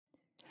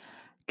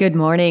Good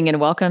morning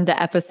and welcome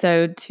to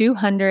episode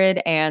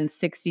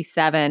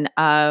 267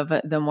 of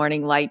the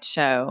Morning Light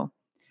Show.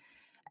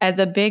 As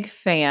a big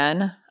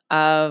fan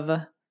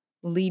of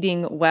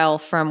leading well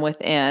from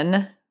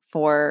within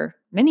for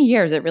many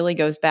years, it really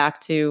goes back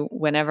to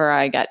whenever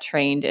I got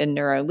trained in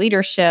neuro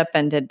leadership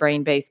and did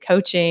brain-based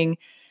coaching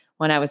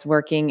when I was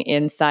working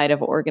inside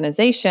of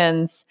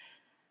organizations.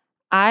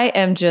 I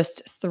am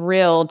just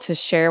thrilled to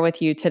share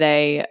with you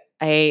today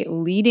a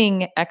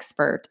leading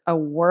expert, a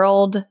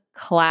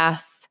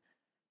world-class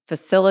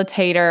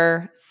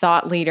facilitator,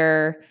 thought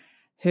leader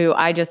who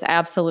I just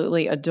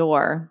absolutely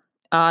adore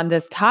on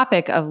this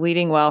topic of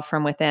leading well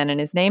from within. And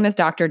his name is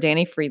Dr.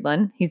 Danny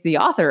Friedland. He's the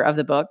author of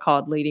the book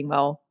called Leading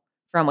Well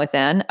from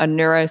Within, a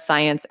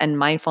neuroscience and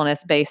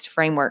mindfulness-based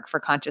framework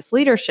for conscious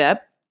leadership.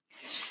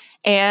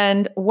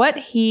 And what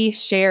he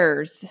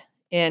shares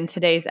in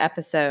today's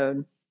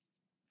episode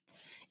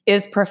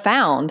is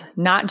profound,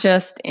 not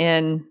just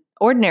in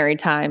ordinary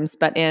times,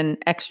 but in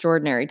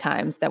extraordinary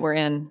times that we're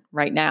in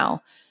right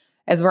now.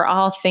 As we're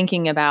all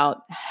thinking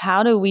about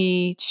how do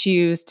we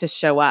choose to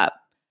show up?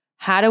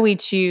 How do we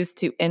choose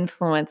to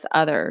influence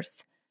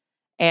others?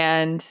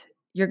 And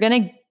you're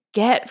going to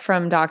get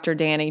from Dr.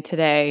 Danny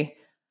today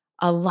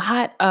a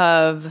lot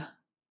of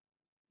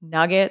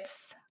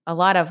nuggets, a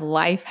lot of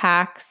life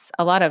hacks,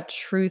 a lot of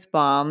truth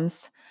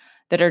bombs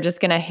that are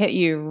just going to hit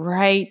you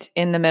right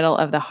in the middle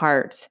of the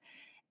heart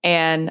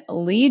and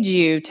lead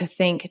you to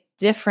think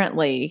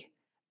differently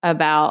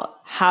about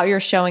how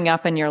you're showing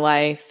up in your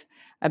life,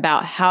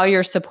 about how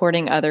you're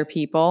supporting other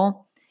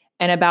people,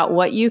 and about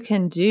what you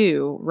can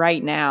do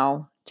right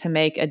now to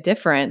make a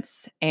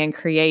difference and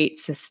create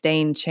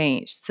sustained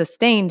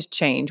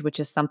change, which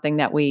is something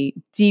that we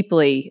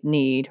deeply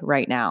need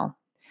right now.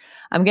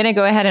 I'm going to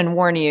go ahead and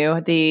warn you,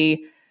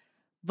 the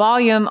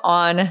volume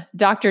on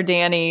Dr.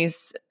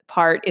 Danny's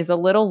part is a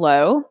little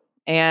low,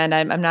 and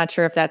I'm not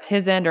sure if that's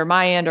his end or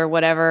my end or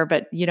whatever,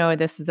 but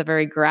this is a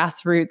very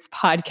grassroots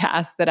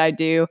podcast that I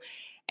do.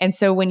 And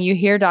so when you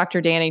hear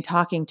Dr. Danny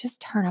talking,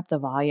 just turn up the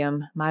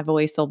volume. My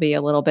voice will be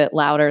a little bit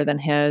louder than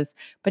his,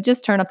 but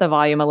just turn up the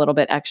volume a little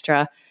bit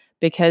extra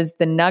because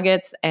the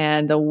nuggets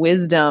and the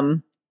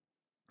wisdom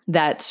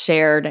that's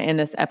shared in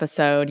this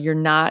episode, you're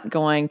not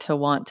going to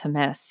want to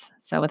miss.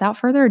 So without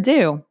further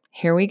ado,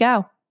 here we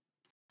go.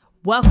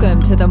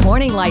 Welcome to the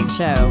Morning Light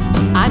Show.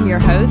 I'm your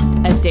host,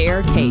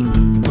 Adair Cates.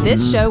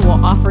 This show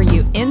will offer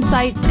you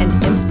insights and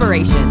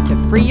inspiration to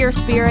free your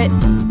spirit,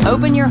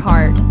 open your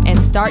heart, and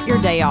start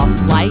your day off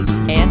light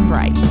and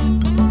bright.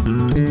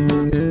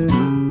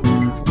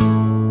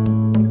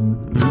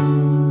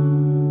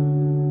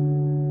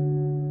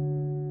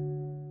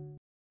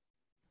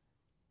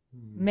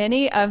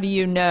 Many of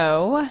you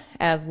know,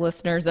 as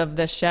listeners of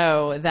the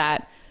show,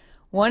 that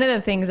one of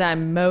the things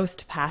I'm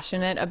most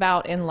passionate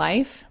about in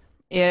life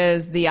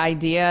is the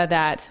idea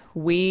that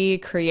we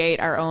create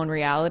our own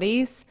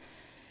realities.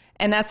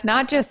 And that's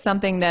not just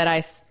something that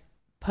I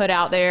put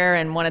out there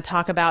and want to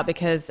talk about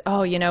because,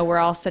 we're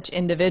all such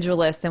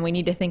individualists and we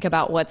need to think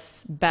about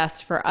what's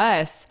best for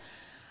us.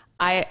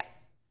 I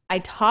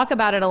talk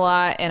about it a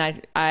lot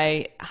and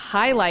I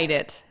highlight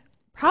it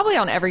probably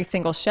on every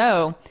single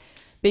show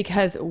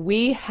because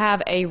we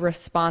have a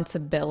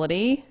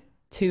responsibility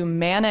to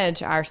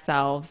manage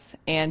ourselves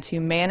and to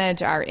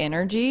manage our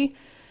energy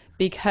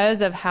because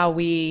of how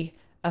we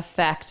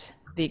affect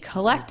the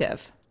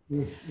collective.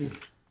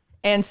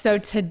 And so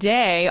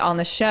today on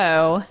the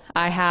show,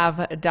 I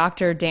have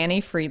Dr. Danny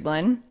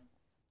Friedland,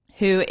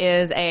 who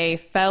is a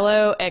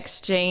fellow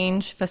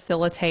exchange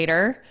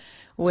facilitator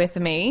with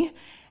me.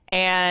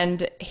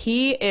 And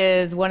he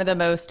is one of the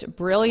most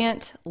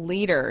brilliant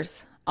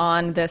leaders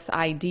on this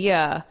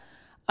idea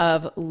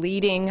of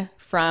leading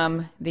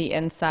from the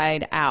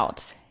inside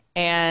out.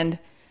 And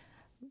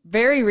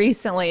very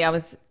recently, I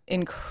was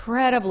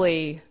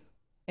incredibly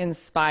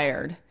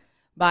inspired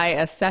by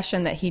a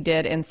session that he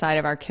did inside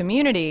of our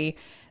community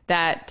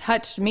that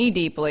touched me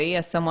deeply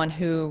as someone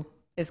who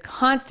is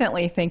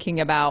constantly thinking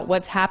about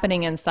what's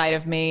happening inside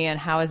of me and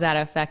how is that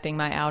affecting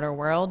my outer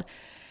world.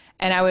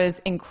 And I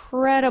was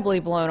incredibly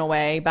blown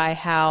away by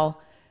how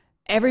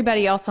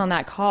everybody else on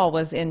that call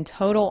was in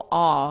total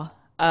awe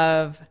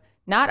of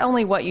not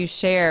only what you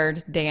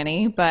shared,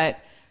 Danny,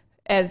 but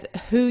as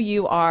who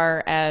you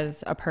are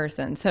as a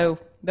person. So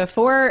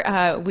before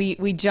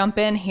we jump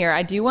in here,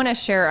 I do want to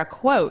share a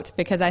quote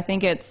because I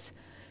think it's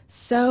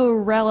so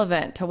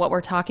relevant to what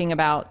we're talking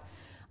about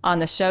on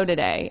the show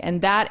today.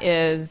 And that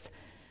is,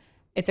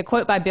 it's a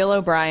quote by Bill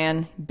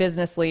O'Brien,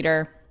 business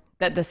leader,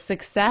 that the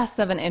success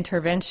of an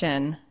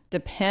intervention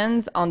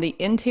depends on the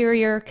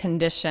interior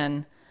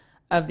condition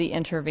of the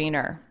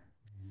intervener.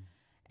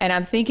 And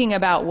I'm thinking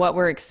about what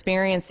we're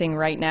experiencing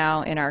right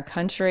now in our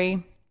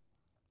country.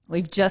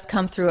 We've just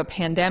come through a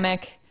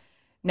pandemic.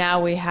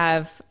 Now we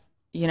have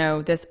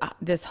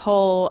this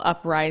whole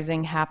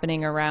uprising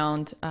happening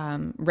around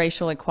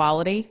racial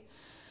equality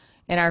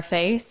in our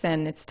face,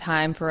 and it's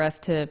time for us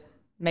to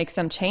make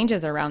some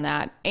changes around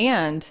that.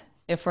 And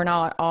if we're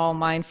not all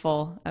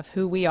mindful of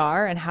who we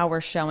are and how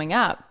we're showing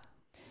up,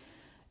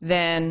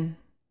 then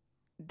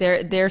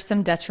there's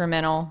some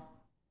detrimental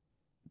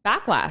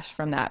backlash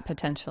from that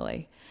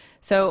potentially.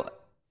 So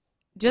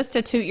just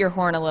to toot your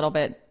horn a little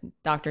bit,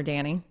 Dr.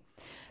 Danny.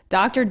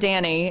 Dr.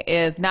 Danny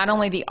is not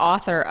only the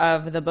author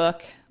of the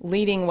book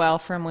Leading Well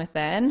from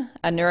Within,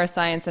 a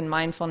neuroscience and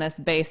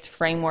mindfulness-based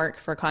framework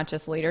for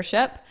conscious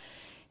leadership.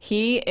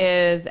 He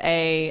is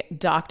a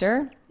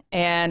doctor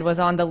and was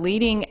on the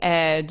leading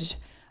edge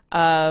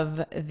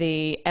of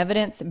the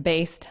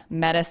evidence-based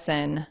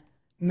medicine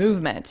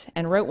movement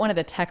and wrote one of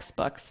the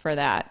textbooks for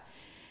that.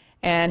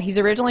 And he's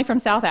originally from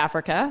South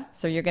Africa,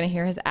 so you're going to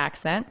hear his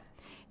accent.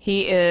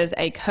 He is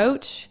a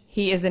coach.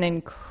 He is an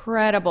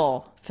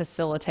incredible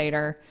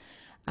facilitator.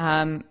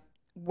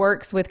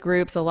 Works with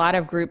groups, a lot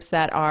of groups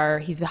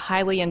he's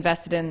highly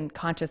invested in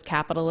conscious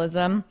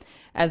capitalism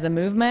as a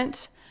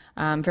movement,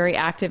 very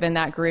active in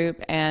that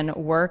group, and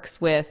works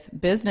with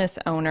business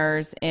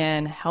owners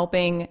in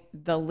helping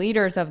the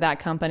leaders of that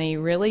company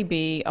really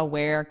be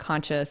aware,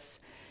 conscious,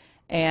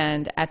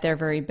 and at their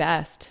very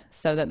best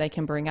so that they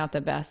can bring out the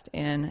best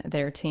in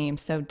their team.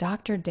 So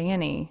Dr.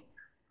 Danny.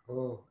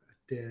 Oh,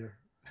 dear.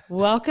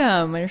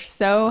 Welcome. We're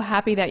so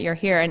happy that you're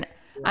here. And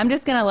I'm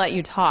just going to let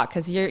you talk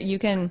because you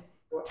can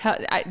tell,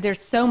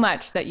 there's so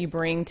much that you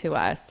bring to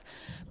us.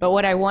 But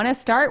what I want to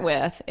start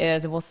with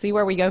is, we'll see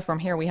where we go from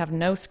here. We have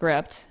no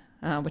script,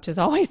 which is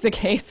always the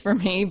case for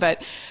me.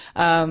 But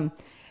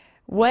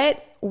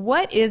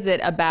what is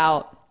it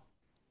about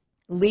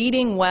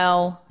leading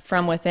well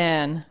from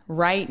within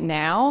right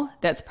now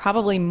that's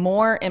probably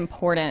more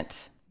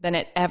important than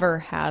it ever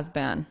has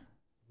been?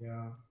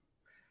 Yeah.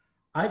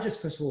 I just,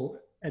 first of all,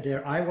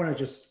 Adair, I want to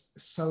just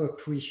so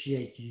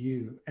appreciate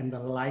you and the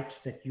light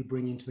that you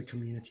bring into the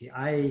community.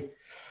 And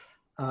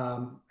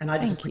I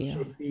just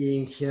appreciate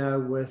being here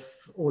with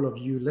all of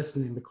you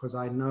listening, because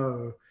I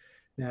know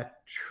that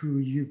who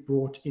you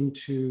brought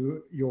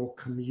into your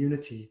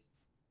community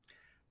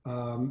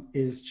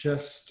is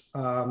just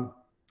the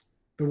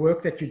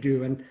work that you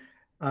do. And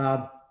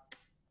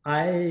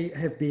I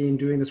have been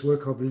doing this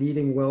work of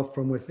leading well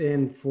from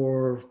within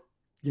for,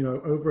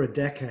 over a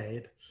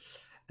decade.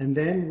 And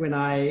then when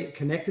I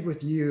connected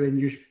with you and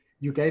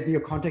you gave me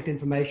your contact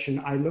information,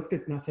 I looked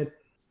at it and I said,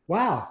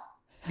 wow,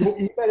 your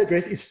email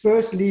address is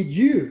First Lead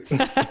You.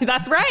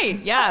 That's right.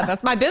 Yeah,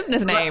 that's my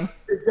business name.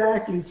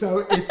 Exactly.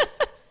 So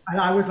and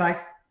I was like,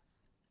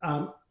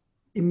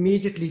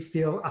 immediately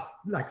feel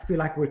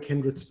like we're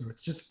kindred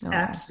spirits, just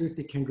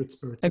absolutely kindred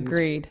spirits.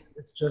 Agreed.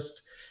 It's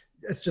just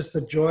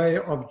the joy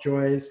of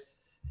joys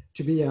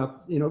to be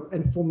up,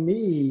 and for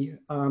me,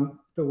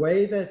 the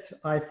way that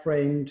I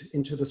framed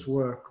into this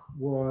work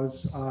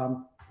was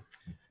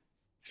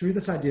through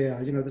this idea,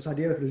 this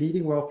idea of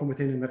leading well from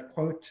within, and that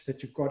quote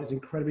that you've got is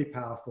incredibly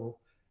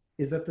powerful,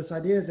 is that this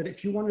idea is that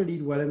if you want to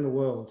lead well in the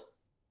world,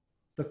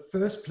 the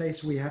first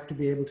place we have to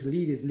be able to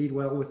lead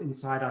well with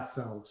inside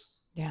ourselves.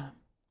 Yeah.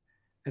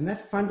 And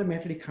that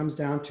fundamentally comes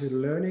down to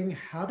learning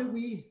how do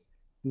we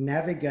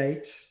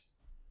navigate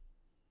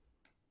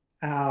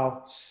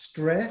our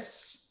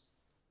stress,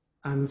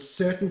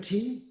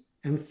 uncertainty,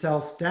 and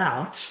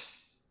self-doubt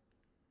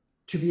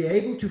to be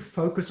able to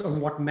focus on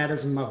what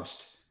matters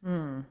most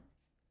and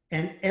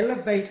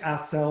elevate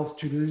ourselves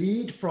to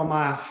lead from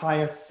our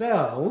higher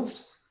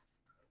selves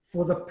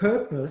for the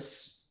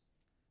purpose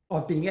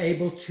of being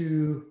able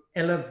to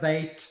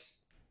elevate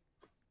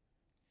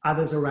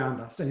others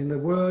around us. And in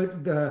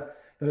the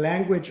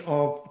language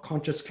of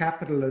conscious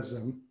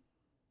capitalism,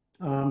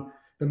 the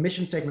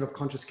mission statement of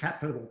conscious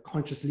capital,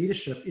 conscious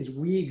leadership is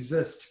we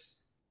exist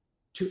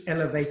to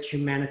elevate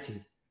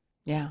humanity.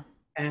 Yeah.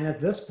 And at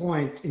this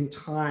point in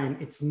time,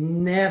 it's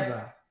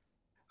never,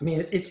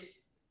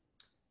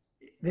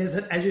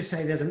 as you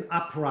say, there's an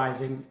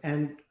uprising,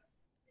 and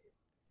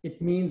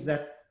it means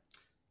that,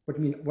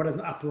 what does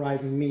an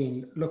uprising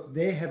mean? Look,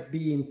 there have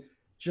been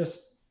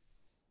just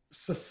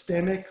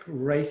systemic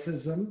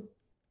racism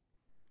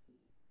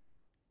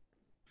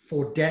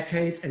for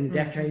decades and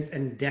decades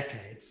and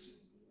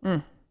decades,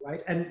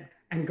 right?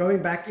 And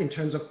going back in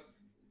terms of,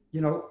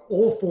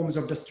 all forms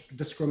of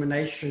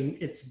discrimination,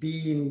 it's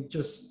been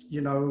just,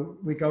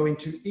 we go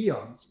into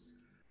eons.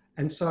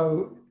 And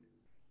so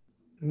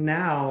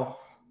now's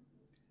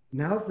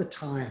the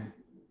time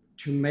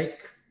to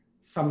make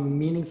some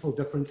meaningful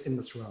difference in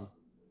this realm.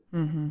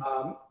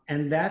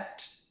 And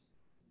that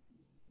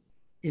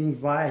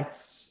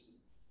invites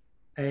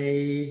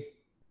a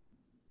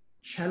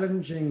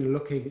challenging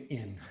looking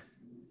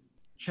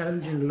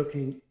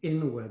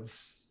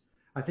inwards.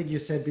 I think you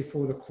said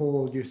before the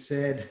call,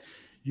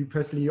 you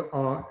personally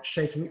are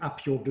shaking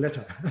up your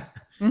glitter.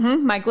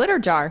 My glitter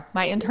jar,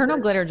 my internal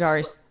glitter jar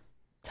is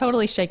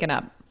totally shaken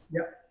up.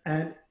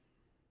 Yeah,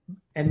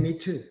 and me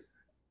too.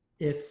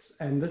 This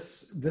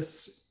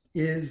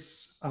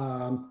is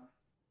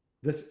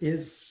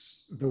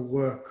the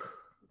work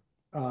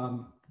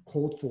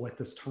called for at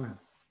this time.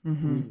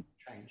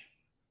 Change.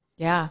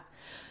 Yeah.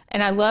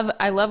 And I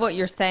love what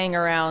you're saying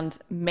around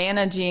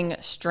managing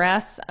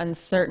stress,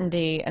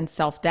 uncertainty, and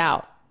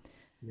self-doubt.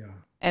 Yeah.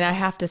 And I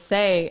have to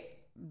say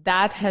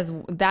that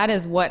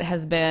is what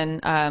has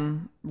been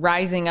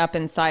rising up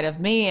inside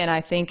of me. And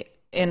I think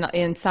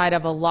inside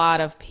of a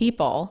lot of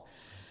people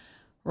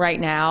right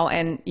now.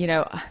 And,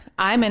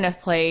 I'm in a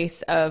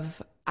place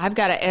of, I've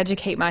got to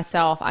educate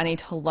myself. I need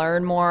to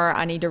learn more.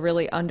 I need to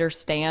really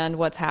understand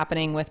what's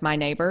happening with my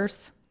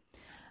neighbors.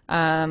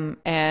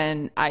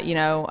 And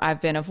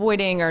I've been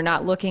avoiding or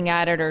not looking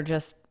at it, or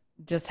just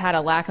had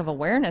a lack of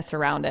awareness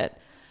around it.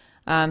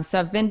 So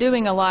I've been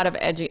doing a lot of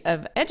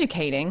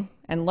educating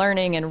and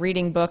learning and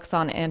reading books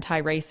on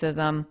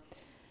anti-racism,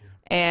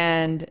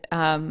 and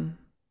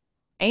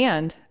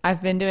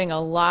I've been doing a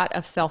lot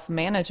of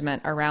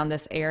self-management around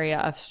this area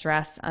of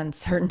stress,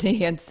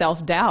 uncertainty, and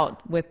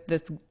self-doubt with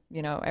this,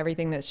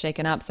 everything that's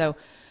shaken up. So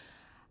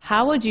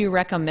how would you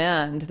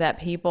recommend that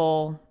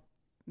people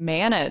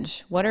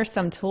manage? What are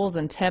some tools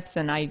and tips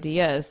and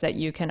ideas that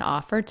you can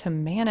offer to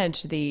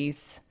manage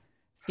these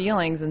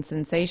feelings and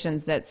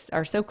sensations that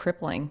are so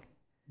crippling?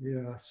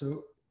 Yeah.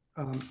 So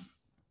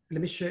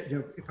let me share,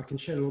 if I can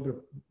share a little bit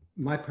of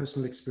my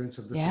personal experience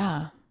of this.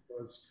 Yeah.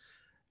 Because,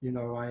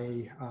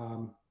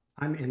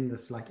 I'm in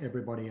this like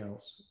everybody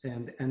else.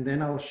 And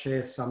then I'll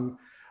share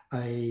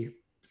a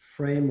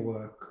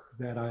framework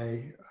that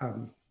I,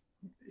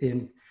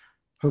 in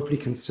hopefully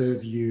can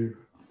serve you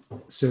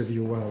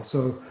well.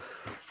 So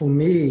for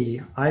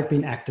me, I've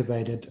been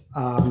activated.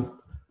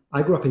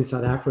 I grew up in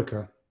South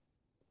Africa,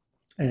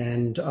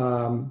 and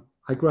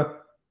I grew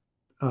up,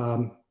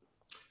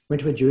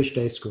 went to a Jewish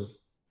day school.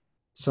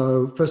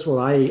 So first of all,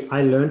 I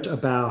learned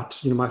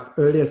about, my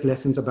earliest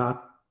lessons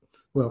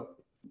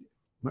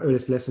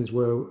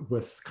were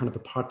with kind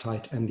of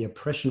apartheid and the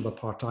oppression of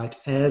apartheid,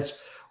 as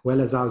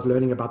well as I was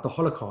learning about the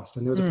Holocaust.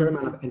 And there was a fair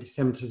amount of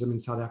anti-Semitism in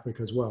South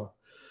Africa as well.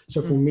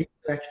 So for me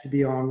to actually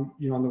be on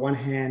the one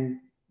hand,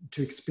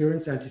 to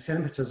experience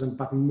anti-Semitism,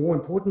 but more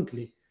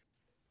importantly,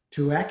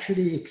 to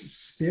actually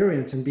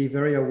experience and be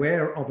very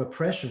aware of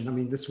oppression. I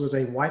mean, this was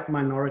a white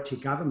minority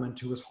government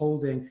who was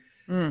holding,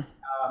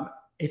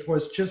 it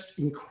was just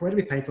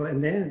incredibly painful.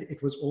 And then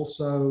it was,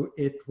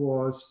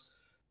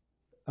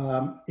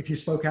 if you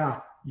spoke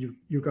out,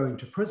 you're going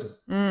to prison.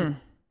 The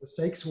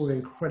stakes were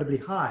incredibly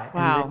high.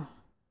 Wow.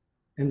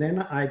 And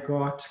then I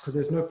got, because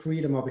there's no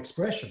freedom of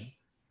expression.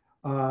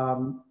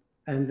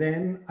 And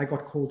then I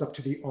got called up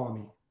to the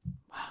army.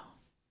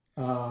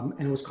 Wow.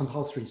 And it was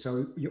compulsory.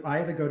 So you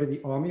either go to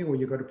the army or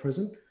you go to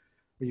prison,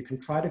 or you can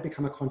try to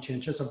become a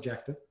conscientious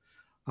objector,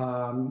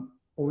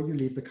 or you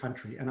leave the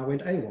country. And I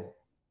went AWOL.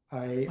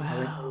 I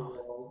went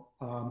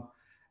AWOL.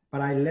 But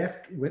I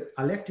left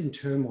in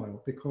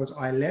turmoil, because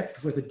I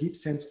left with a deep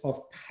sense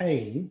of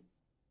pain,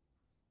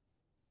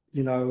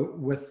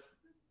 with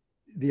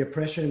the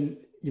oppression,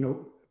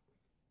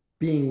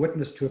 being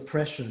witness to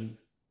oppression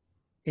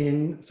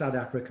in South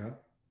Africa.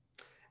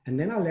 And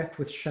then I left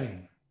with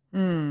shame.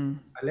 I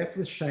left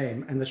with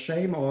shame, and the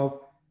shame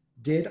of,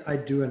 did I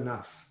do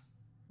enough?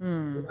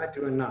 Did I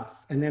do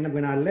enough? And then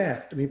when I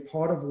left,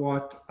 part of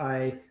what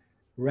I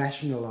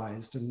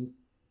rationalized, and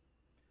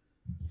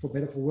for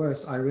better or for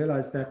worse, I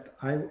realized that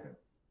I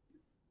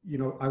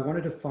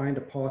wanted to find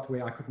a path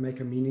where I could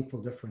make a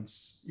meaningful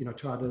difference,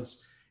 to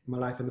others in my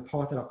life. And the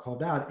path that I've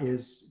carved out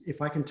is,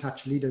 if I can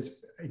touch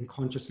leaders in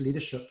conscious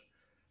leadership,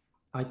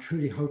 I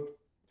truly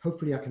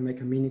hopefully I can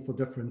make a meaningful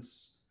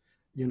difference,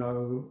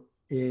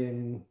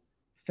 in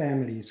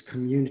families,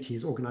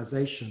 communities,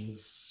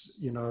 organizations,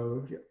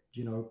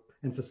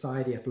 and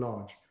society at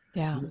large.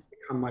 Yeah. And it's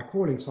become my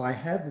calling. So I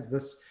have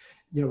this,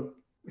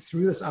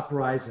 through this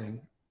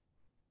uprising,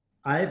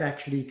 I've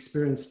actually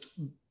experienced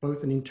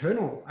both an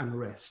internal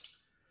unrest.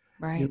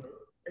 Right.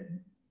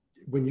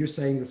 When you're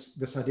saying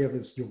this idea of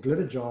your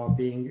glitter jar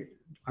being,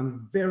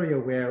 I'm very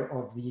aware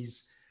of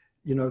these,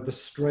 the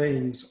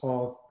strains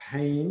of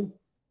pain,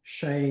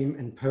 shame,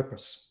 and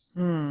purpose.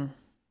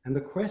 And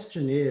the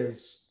question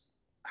is,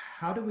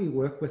 how do we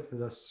work with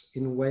this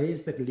in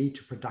ways that lead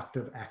to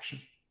productive action?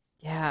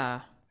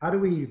 Yeah. How do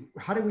we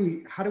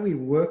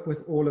work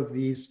with all of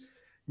these,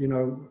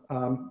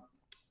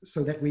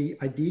 so that we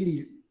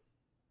ideally,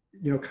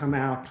 come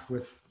out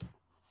with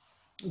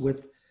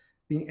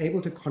being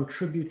able to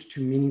contribute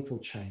to meaningful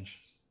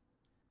change?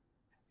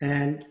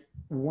 And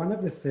one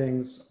of the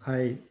things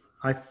I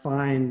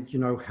find,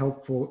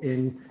 helpful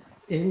in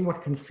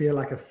what can feel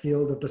like a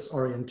field of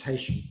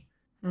disorientation,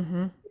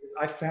 is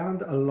I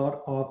found a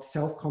lot of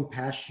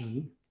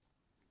self-compassion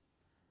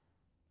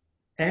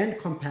and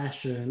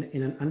compassion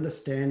in an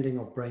understanding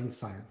of brain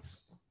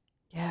science.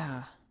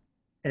 Yeah.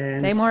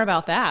 And say more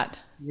about that.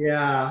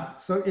 Yeah.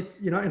 So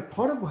and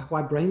part of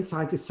why brain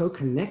science is so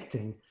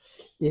connecting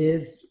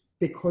is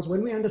because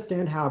when we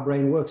understand how our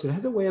brain works, it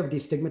has a way of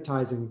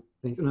destigmatizing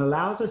things and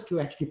allows us to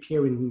actually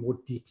peer in more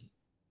deeply.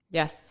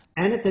 Yes.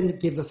 And it then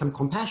gives us some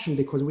compassion,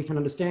 because we can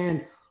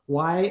understand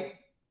why,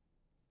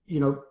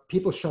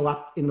 people show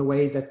up in the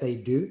way that they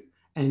do.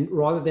 And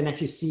rather than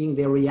actually seeing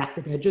their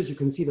reactive edges, you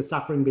can see the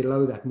suffering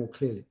below that more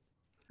clearly.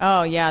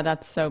 Oh, yeah,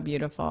 that's so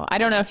beautiful. I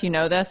don't know if you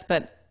know this,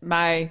 but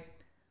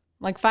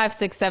like 5,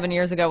 6, 7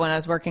 years ago, when I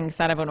was working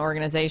inside of an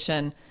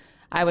organization,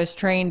 I was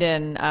trained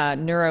in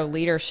neuro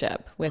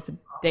leadership with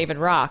David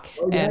Rock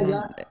Oh, yeah,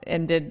 yeah.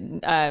 and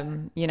did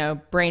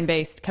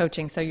brain-based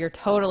coaching. So you're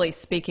totally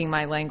speaking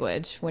my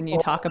language when you Oh,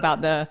 talk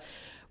about the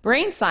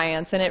brain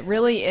science, and it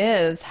really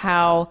is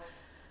how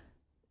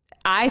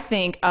I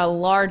think a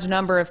large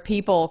number of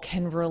people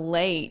can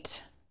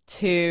relate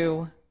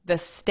to the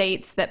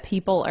states that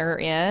people are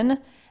in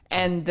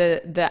and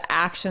the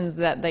actions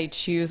that they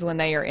choose when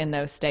they are in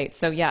those states.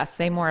 So yeah,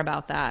 say more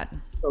about that.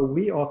 so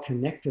we are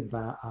connected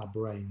by our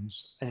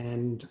brains,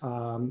 and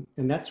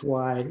that's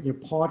why,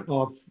 part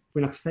of,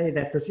 when I say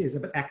that this is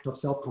an act of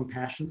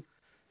self-compassion,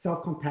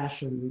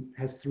 self-compassion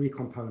has three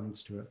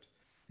components to it.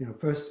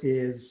 First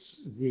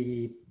is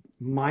the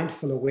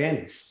mindful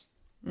awareness.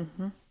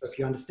 Mm-hmm. If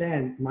you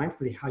understand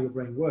mindfully how your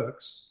brain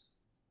works,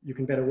 you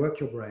can better work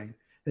your brain.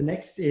 The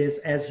next is,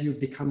 as you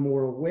become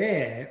more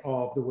aware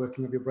of the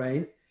working of your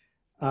brain,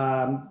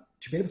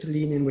 to be able to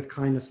lean in with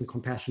kindness and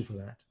compassion for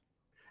that.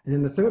 And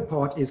then the third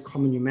part is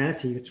common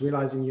humanity. It's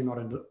realizing you're not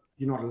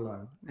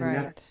alone. And Right.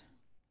 that,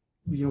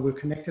 we're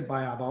connected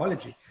by our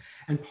biology.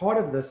 And part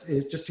of this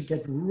is, just to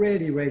get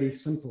really, really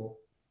simple,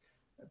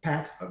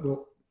 perhaps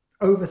we'll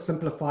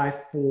oversimplify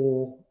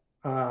for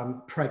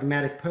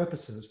pragmatic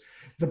purposes.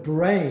 The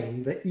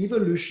brain, the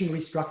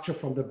evolutionary structure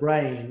from the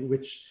brain,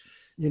 which,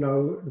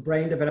 the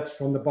brain develops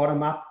from the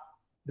bottom up,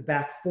 the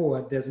back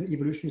forward. There's an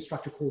evolutionary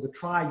structure called the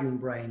triune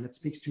brain that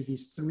speaks to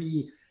these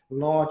three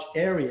large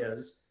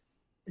areas,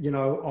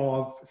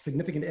 of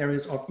significant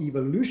areas of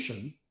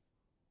evolution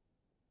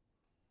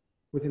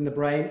within the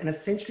brain. And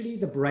essentially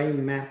the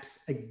brain maps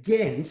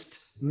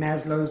against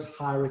Maslow's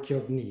hierarchy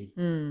of need,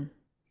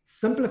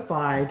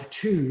 simplified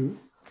to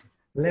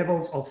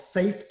levels of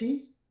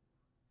safety,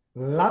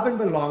 love and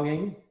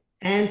belonging,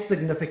 and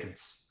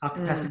significance, our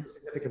capacity for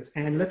significance.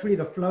 And literally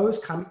the flows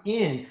come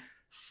in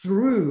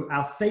through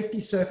our safety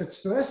circuits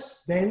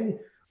first, then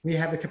we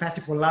have the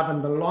capacity for love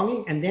and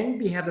belonging, and then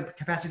we have the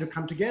capacity to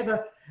come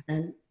together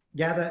and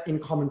gather in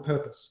common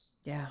purpose.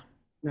 Yeah.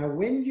 Now,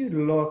 when you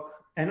look,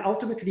 and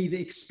ultimately the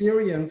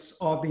experience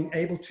of being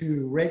able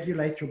to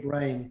regulate your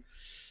brain,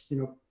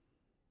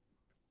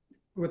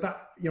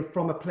 without,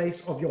 from a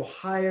place of your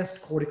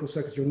highest cortical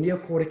circuits, your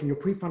neocortex and your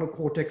prefrontal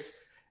cortex,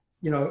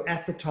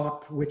 at the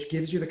top, which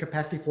gives you the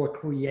capacity for a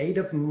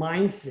creative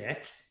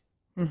mindset,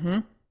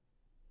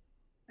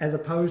 as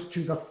opposed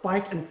to the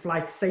fight and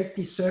flight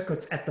safety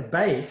circuits at the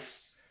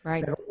base,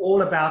 Right. that are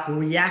all about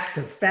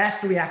reactive,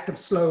 fast reactive,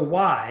 slow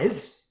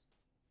wise,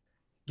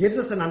 gives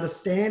us an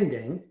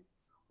understanding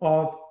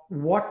of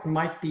what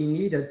might be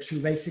needed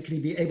to basically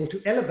be able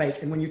to elevate.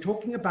 And when you're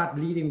talking about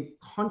leading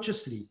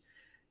consciously,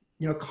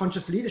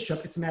 conscious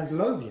leadership, it's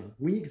Maslowian.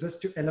 We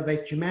exist to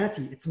elevate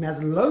humanity. It's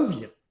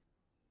Maslowian.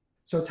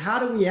 So it's how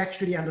do we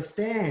actually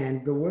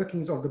understand the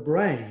workings of the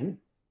brain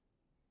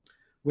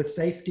with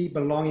safety,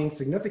 belonging,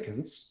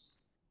 significance,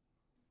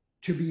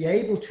 to be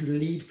able to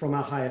lead from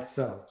our highest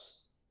selves.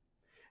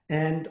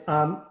 And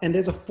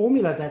there's a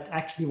formula that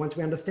actually, once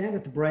we understand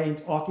that the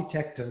brain's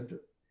architected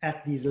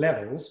at these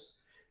levels,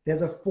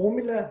 there's a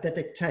formula that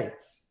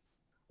dictates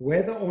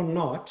whether or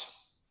not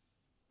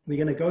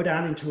we're going to go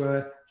down into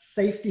a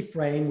safety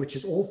frame, which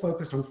is all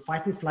focused on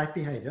fight and flight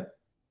behavior,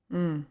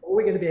 or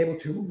we're going to be able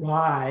to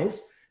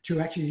rise to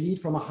actually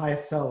lead from our higher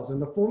selves.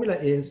 And the formula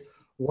is,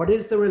 what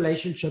is the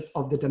relationship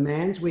of the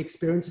demands we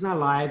experience in our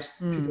lives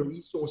to the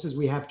resources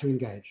we have to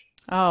engage?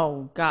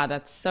 Oh, God,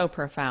 that's so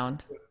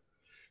profound.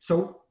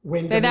 So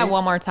Say that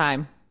one more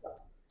time.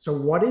 So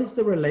what is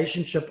the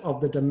relationship of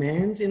the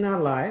demands in our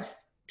life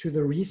to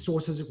the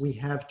resources we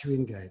have to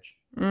engage?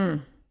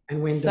 And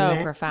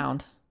So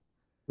profound.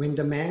 When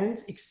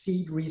demands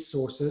exceed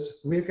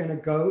resources, we're going to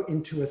go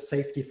into a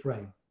safety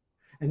frame.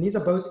 And these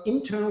are both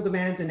internal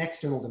demands and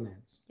external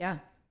demands. Yeah.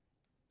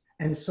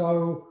 And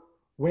so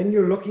when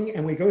you're looking,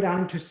 and we go down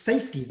into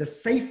safety, the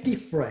safety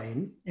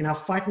frame in our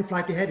fight and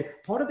flight behavior,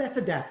 part of that's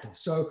adaptive.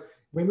 So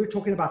when we're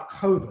talking about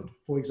COVID,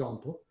 for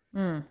example,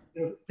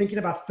 thinking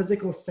about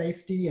physical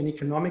safety and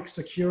economic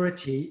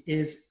security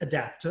is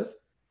adaptive,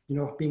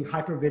 being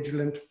hyper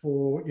vigilant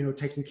for,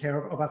 taking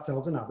care of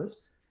ourselves and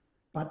others.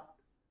 But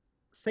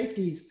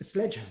safety is a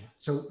sledgehammer.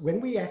 So when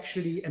we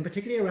actually, and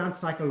particularly around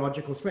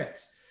psychological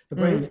threats, the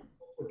brain is built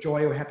for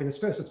joy or happiness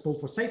first, it's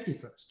built for safety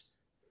first.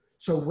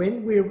 So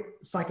when we're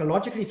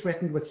psychologically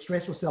threatened with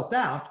stress or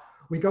self-doubt,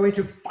 we go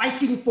into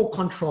fighting for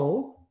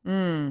control,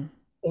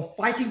 or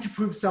fighting to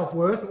prove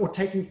self-worth, or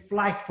taking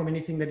flight from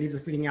anything that leaves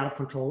us feeling out of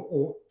control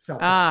or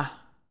self-doubt.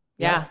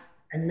 Yeah. Right?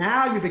 And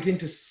now you begin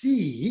to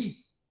see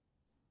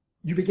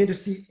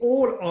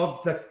all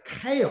of the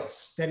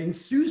chaos that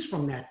ensues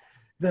from that,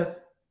 the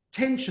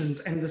tensions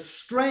and the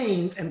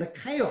strains and the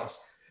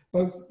chaos,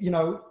 both,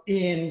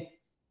 in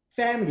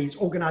families,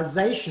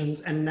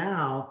 organizations, and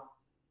now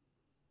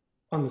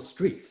on the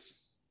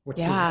streets.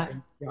 Yeah.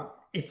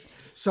 It's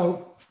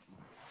so,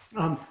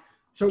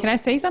 so can I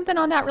say something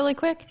on that really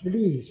quick?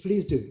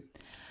 Please do.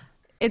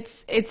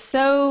 It's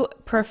so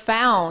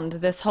profound,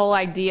 this whole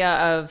idea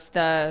of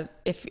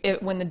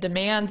when the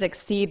demands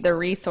exceed the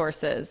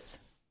resources,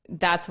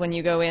 that's when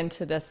you go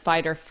into this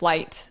fight or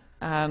flight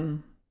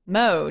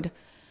mode.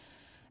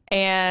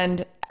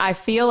 And I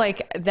feel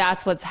like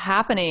that's what's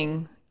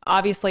happening,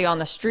 obviously, on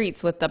the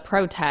streets with the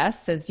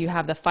protests, as you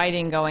have the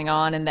fighting going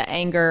on and the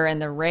anger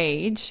and the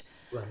rage.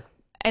 Right.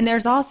 And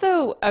there's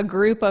also a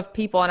group of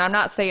people, and I'm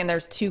not saying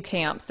there's two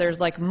camps, there's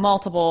like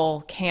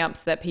multiple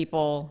camps that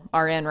people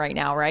are in right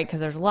now, right? Because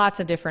there's lots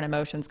of different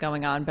emotions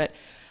going on. But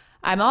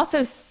I'm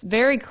also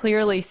very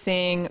clearly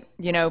seeing,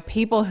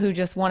 people who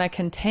just want to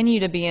continue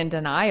to be in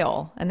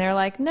denial. And they're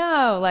like,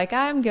 no, like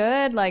I'm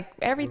good. Like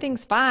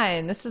everything's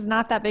fine. This is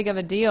not that big of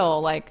a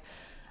deal. Like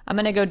I'm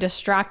going to go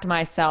distract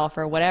myself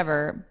or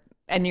whatever.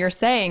 And you're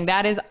saying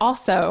that is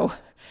also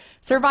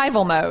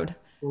survival mode.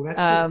 Well, that's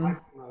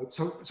survival mode.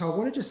 So I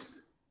want to just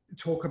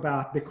talk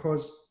about,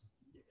 because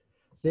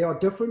there are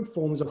different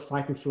forms of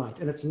fight and flight,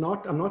 and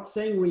I'm not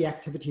saying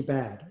reactivity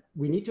bad.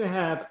 We need to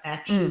have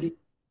actually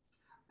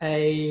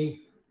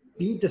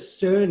be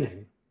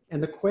discerning.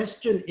 And the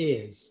question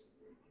is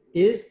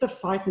the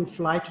fight and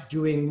flight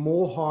doing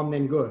more harm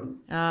than good?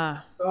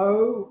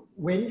 So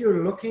when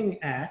you're looking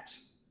at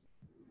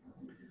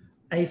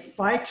a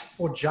fight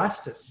for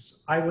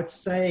justice, I would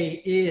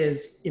say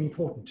is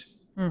important.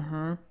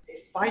 A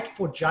fight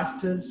for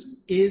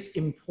justice is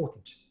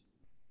important.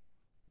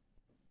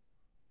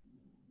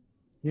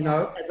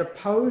 As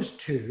opposed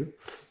to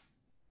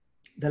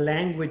the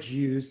language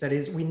used, that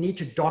is, we need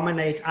to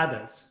dominate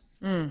others,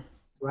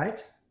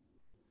 right?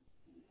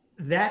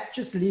 That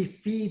just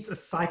feeds a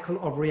cycle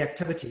of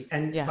reactivity.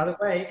 And by the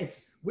way,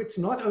 it's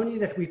not only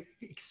that we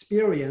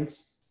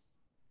experience,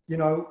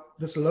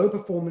 this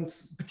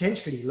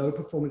potentially low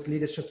performance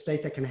leadership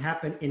state that can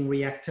happen in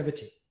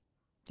reactivity.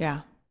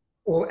 Yeah.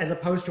 Or as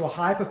opposed to a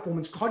high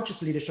performance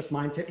conscious leadership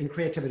mindset in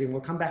creativity. And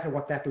we'll come back to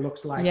what that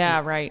looks like.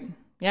 Yeah, right.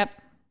 Yep.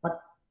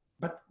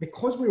 But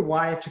because we're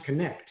wired to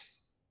connect,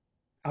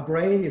 our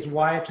brain is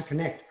wired to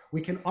connect, we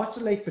can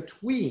oscillate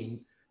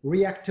between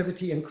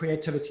reactivity and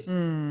creativity.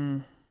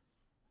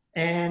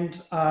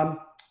 And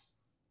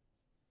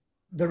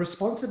the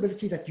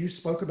responsibility that you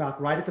spoke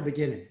about right at the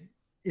beginning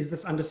is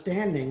this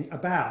understanding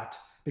about,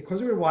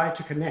 because we're wired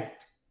to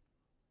connect,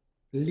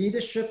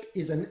 leadership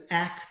is an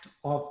act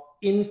of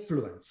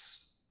influence.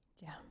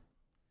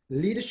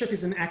 Leadership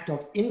is an act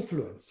of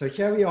influence. So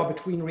here we are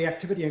between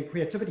reactivity and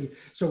creativity.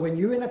 So when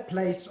you're in a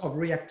place of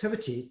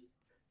reactivity,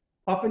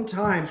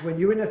 oftentimes when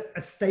you're in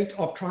a state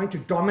of trying to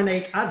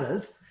dominate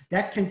others,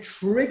 that can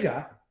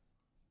trigger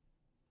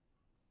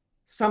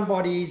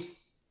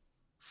somebody's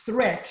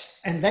threat,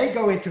 and they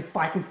go into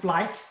fight and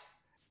flight,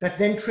 that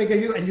then trigger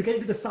you, and you get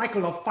into the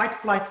cycle of fight,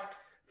 flight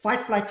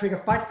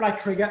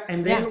trigger,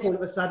 and then all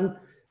of a sudden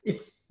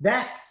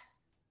that's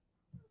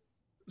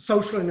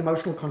social and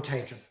emotional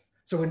contagion.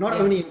 So we're not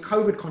only in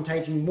COVID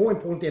contagion, more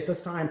importantly at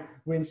this time,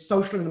 we're in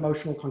social and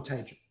emotional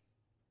contagion.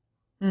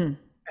 And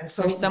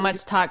so there's so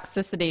much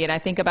toxicity. And I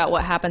think about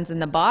what happens in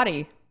the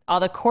body,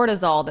 all the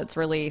cortisol that's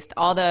released,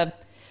 all the,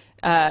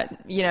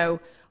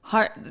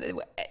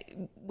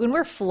 when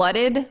we're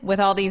flooded with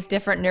all these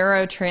different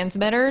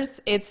neurotransmitters,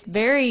 it's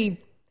very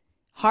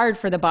hard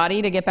for the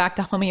body to get back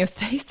to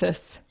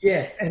homeostasis.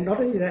 Yes. And not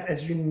only that,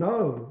 as you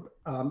know,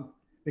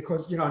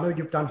 because, I know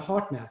you've done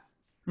heart math,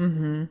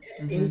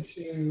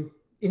 into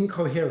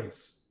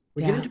incoherence.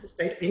 We get into a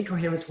state of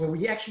incoherence where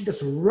we actually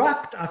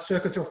disrupt our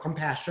circuits of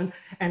compassion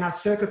and our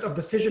circuits of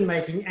decision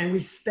making, and we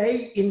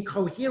stay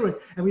incoherent,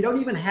 and we don't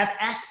even have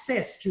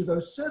access to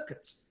those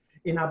circuits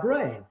in our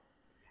brain.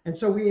 And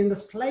so we're in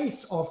this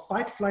place of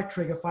fight, flight,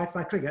 trigger,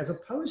 as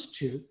opposed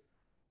to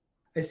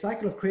a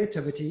cycle of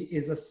creativity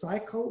is a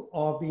cycle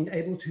of being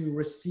able to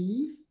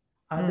receive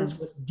others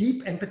with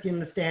deep empathy and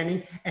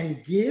understanding,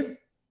 and give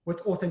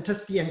with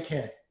authenticity and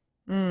care.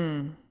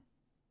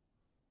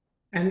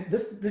 And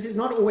this is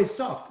not always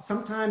soft.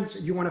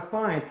 Sometimes you want to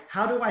find,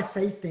 how do I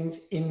say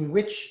things in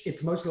which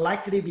it's most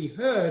likely to be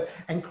heard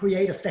and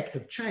create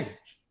effective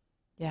change?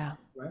 Yeah.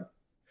 Right?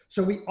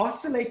 So we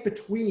oscillate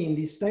between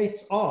these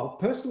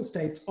personal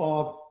states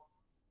of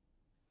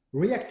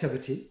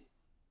reactivity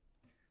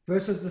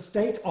versus the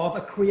state of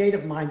a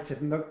creative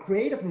mindset. And the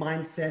creative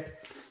mindset,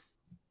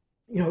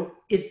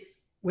 it's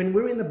when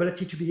we're in the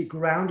ability to be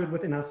grounded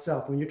within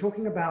ourselves. When you're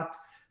talking about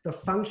the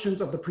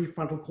functions of the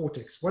prefrontal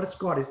cortex, what it's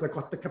got is they've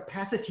got the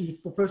capacity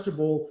for, first of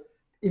all,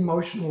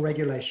 emotional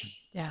regulation.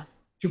 Yeah.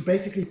 To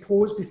basically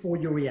pause before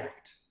you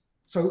react.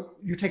 So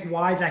you take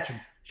wise action,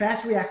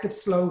 fast reactive,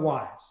 slow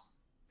wise.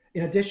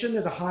 In addition,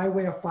 there's a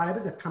highway of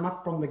fibers that come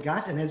up from the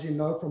gut, and as you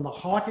know, from the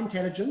heart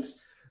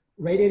intelligence,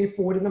 radiating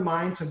forward in the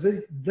mind. So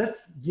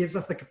this gives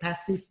us the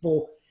capacity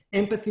for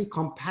empathy,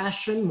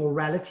 compassion,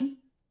 morality.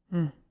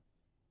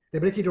 The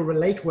ability to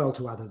relate well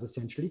to others,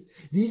 essentially.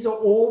 These are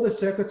all the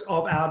circuits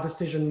of our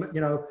decision,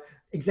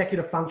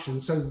 executive function.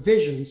 So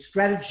vision,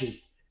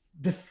 strategy,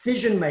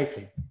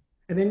 decision-making.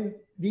 And then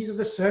these are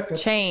the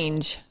circuits.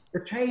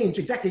 The change,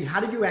 exactly.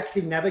 How do you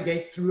actually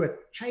navigate through a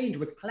change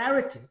with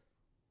clarity?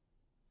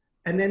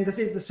 And then this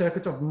is the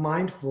circuit of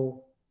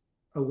mindful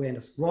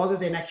awareness. Rather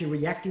than actually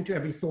reacting to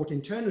every thought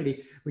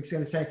internally, we're just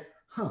going to say,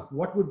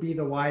 what would be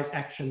the wise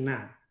action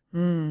now?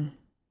 So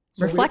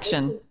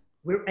reflection.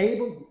 We're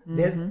able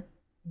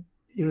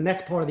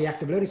that's part of the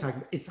active learning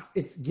cycle.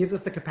 It gives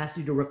us the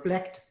capacity to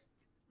reflect,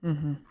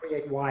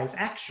 create wise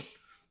action.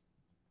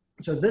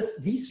 So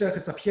these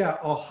circuits up here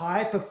are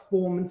high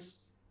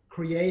performance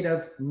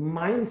creative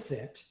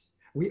mindset.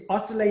 We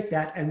oscillate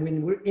that, and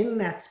when we're in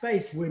that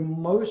space, we're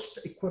most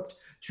equipped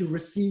to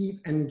receive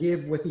and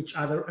give with each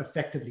other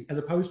effectively, as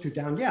opposed to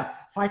down here,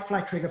 fight,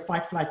 flight, trigger,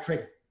 fight, flight,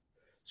 trigger.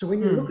 So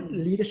when you look at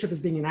leadership as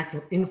being an act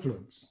of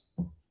influence,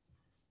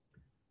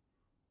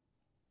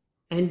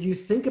 and you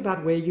think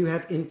about where you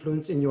have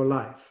influence in your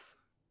life,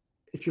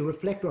 if you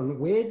reflect on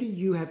where do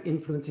you have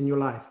influence in your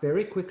life,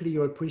 very quickly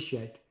you'll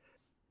appreciate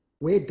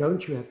where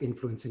don't you have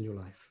influence in your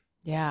life.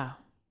 Yeah.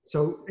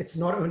 So it's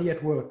not only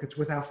at work, it's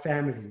with our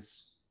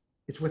families,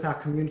 it's with our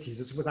communities,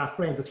 it's with our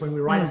friends, it's when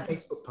we write a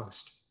Facebook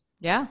post.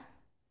 Yeah.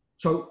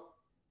 So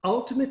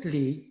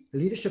ultimately,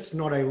 leadership's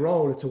not a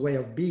role, it's a way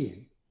of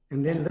being.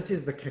 And then this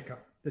is the kicker.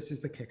 This is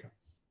the kicker.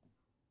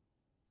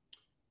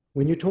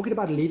 When you're talking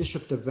about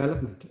leadership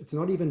development, it's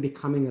not even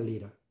becoming a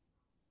leader.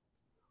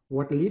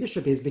 What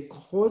leadership is,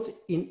 because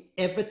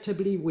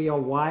inevitably we are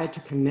wired to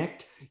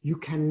connect, you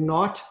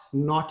cannot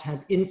not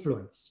have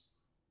influence.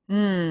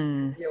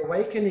 The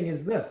awakening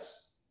is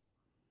this.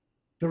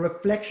 The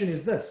reflection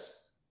is this.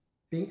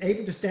 Being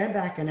able to stand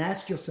back and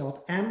ask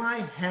yourself, am I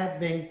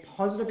having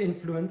positive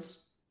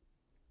influence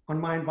on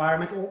my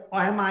environment, or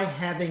am I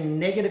having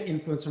negative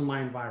influence on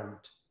my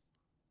environment?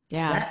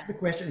 Yeah. That's the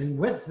question. And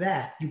with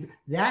that,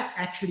 that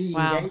actually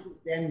engages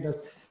then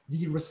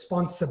the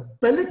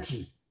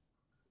responsibility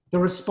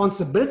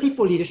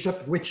for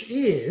leadership, which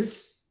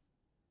is,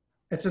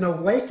 it's an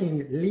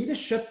awakening.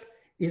 Leadership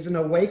is an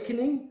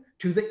awakening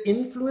to the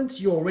influence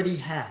you already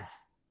have.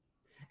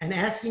 And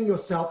asking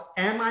yourself,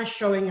 am I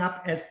showing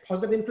up as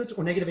positive influence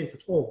or negative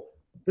influence? Or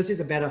this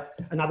is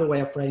another way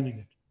of framing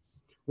it.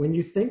 When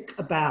you think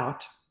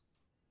about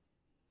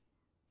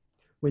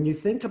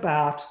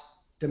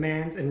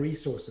demands and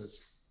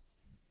resources,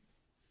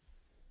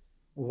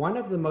 one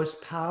of the most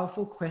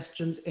powerful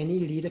questions any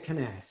leader can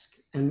ask,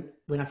 and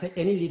when I say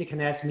any leader can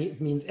ask,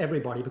 it means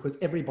everybody, because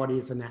everybody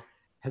has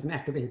an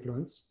active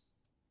influence.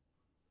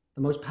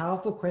 The most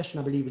powerful question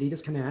I believe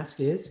leaders can ask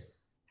is,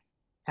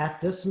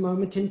 at this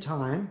moment in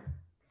time,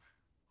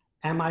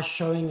 am I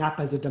showing up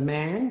as a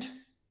demand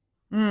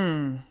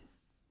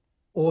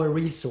or a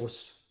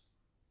resource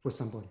for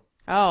somebody?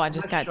 Oh, I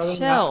just got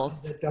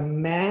chills. A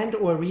demand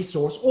or a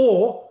resource,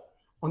 or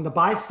on the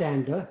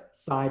bystander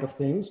side of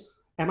things,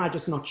 am I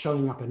just not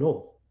showing up at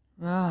all?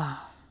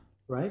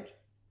 Right?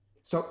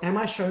 So am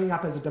I showing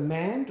up as a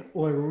demand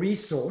or a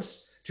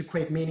resource to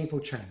create meaningful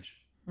change?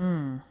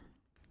 And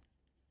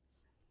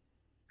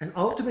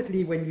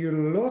ultimately, when you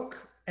look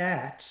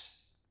at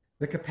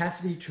the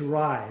capacity to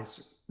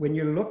rise, when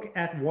you look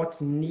at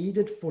what's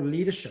needed for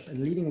leadership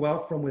and leading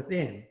well from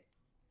within,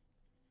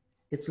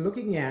 it's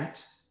looking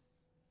at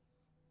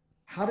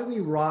how do we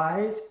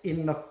rise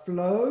in the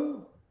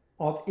flow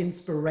of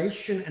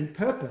inspiration and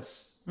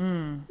purpose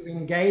to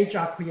engage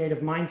our creative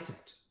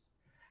mindset?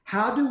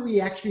 How do we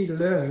actually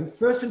learn,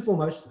 first and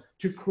foremost,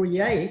 to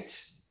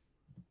create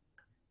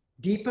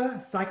deeper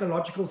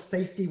psychological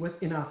safety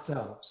within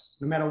ourselves,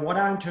 no matter what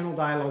our internal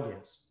dialogue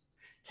is?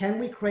 Can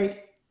we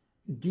create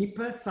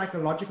deeper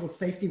psychological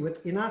safety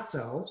within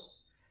ourselves?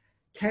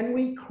 Can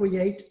we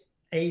create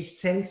a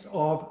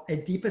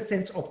deeper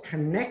sense of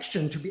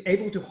connection to be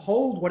able to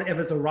hold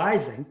whatever's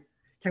arising?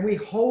 Can we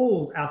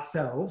hold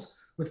ourselves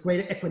with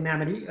greater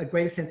equanimity, a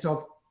greater sense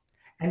of,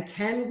 and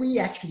can we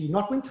actually,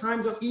 not when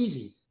times are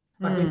easy,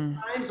 but when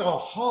times are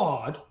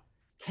hard,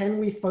 can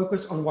we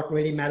focus on what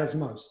really matters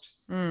most?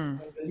 And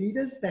the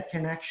leaders that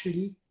can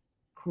actually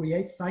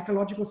create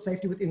psychological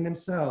safety within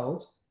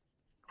themselves,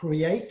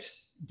 create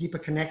deeper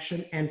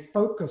connection, and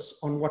focus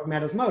on what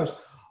matters most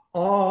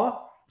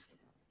are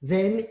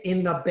then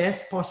in the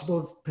best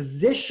possible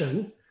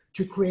position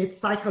to create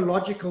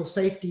psychological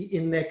safety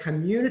in their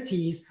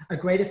communities, a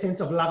greater sense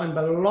of love and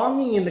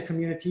belonging in the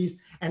communities,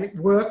 and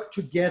work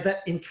together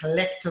in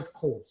collective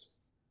cause.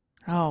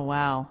 Oh,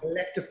 wow.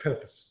 Collective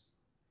purpose.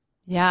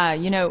 Yeah.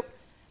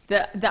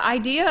 The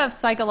idea of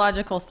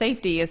psychological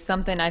safety is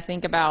something I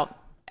think about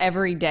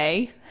every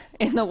day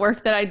in the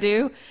work that I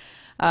do.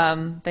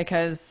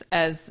 Because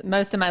as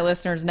most of my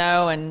listeners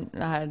know,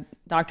 and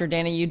Dr.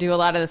 Danny, you do a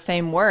lot of the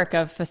same work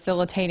of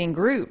facilitating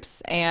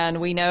groups. And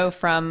we know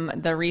from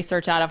the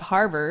research out of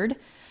Harvard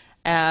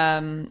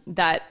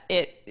that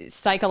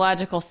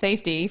psychological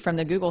safety from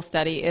the Google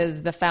study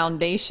is the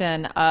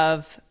foundation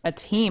of a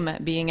team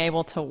being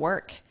able to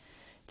work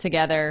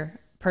together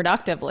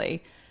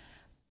productively.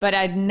 But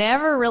I'd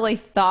never really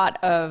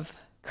thought of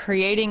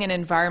creating an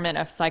environment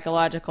of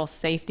psychological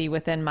safety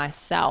within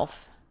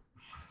myself.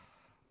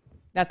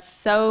 That's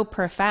so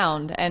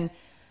profound. And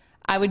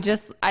I would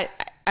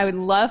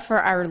love for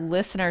our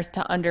listeners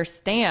to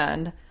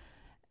understand,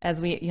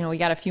 as we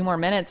got a few more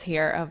minutes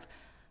here, of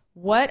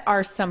what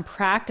are some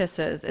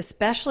practices,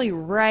 especially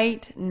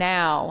right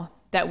now,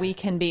 that we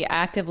can be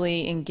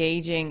actively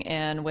engaging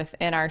in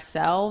within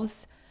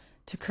ourselves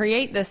to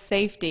create the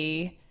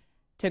safety,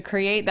 to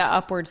create the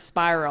upward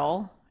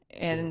spiral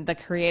and the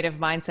creative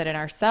mindset in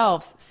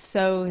ourselves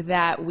so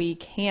that we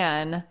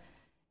can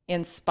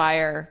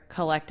inspire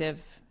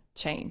collective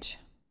change?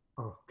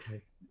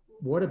 Okay.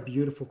 What a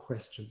beautiful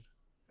question,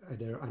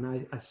 Adara.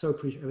 And I so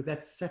appreciate it.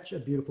 That's such a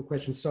beautiful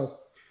question. So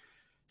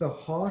the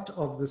heart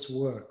of this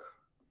work,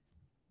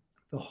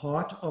 the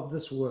heart of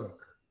this work,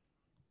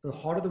 the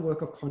heart of the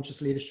work of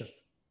conscious leadership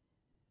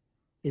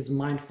is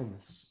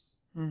mindfulness.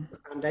 The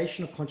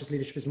foundation of conscious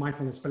leadership is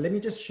mindfulness. But let me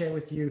just share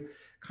with you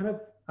kind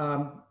of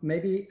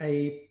maybe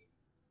a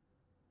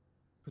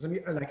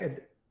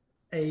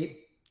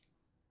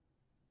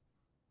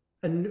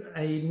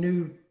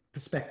new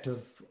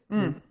perspective.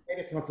 Maybe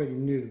it's not really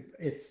new.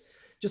 It's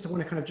just, I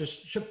want to kind of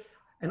just shift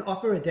and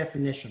offer a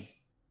definition.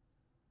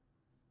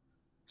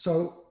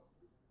 So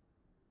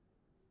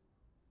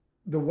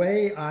the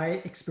way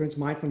I experience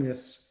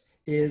mindfulness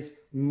is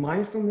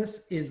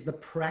the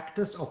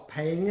practice of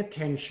paying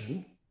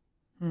attention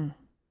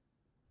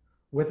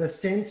with a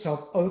sense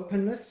of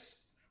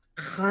openness,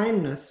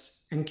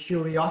 kindness, and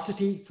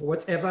curiosity for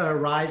what's ever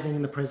arising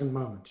in the present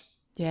moment.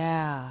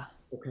 Yeah.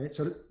 Okay,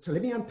 so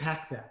let me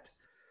unpack that.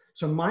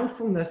 So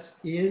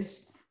mindfulness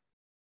is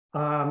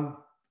the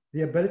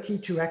ability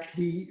to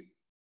actually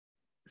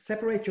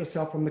separate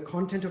yourself from the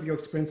content of your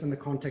experience and the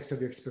context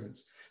of your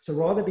experience. So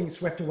rather than being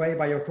swept away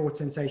by your thoughts,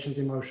 sensations,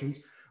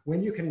 emotions,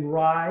 when you can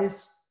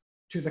rise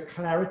to the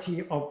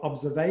clarity of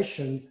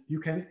observation,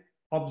 you can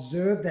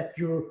observe that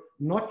you're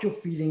not your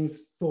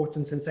feelings, thoughts,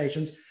 and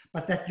sensations,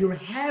 but that you're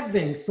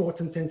having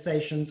thoughts and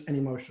sensations and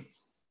emotions.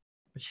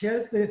 But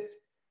here's the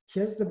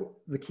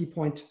key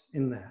point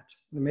in that.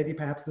 Maybe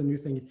perhaps the new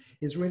thing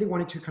is really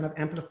wanting to kind of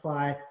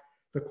amplify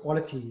the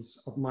qualities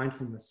of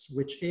mindfulness,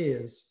 which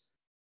is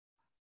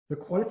the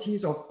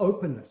qualities of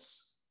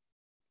openness,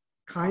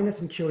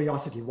 kindness, and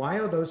curiosity. Why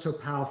are those so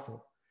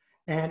powerful?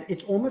 And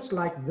it's almost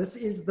like this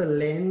is the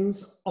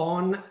lens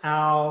on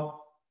our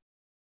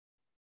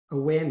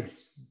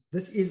awareness.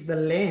 This is the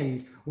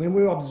lens. When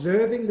we're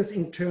observing this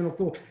internal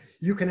thought,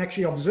 you can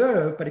actually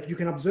observe, but if you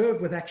can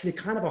observe with actually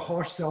kind of a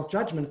harsh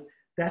self-judgment,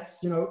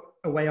 that's,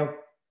 a way of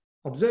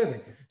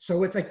observing.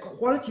 So it's a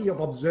quality of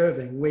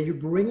observing where you're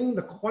bringing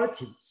the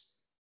qualities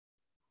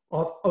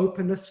of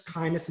openness,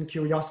 kindness, and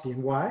curiosity.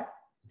 And why?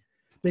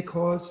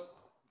 Because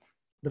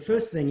the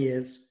first thing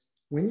is,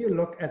 when you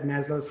look at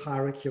Maslow's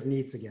hierarchy of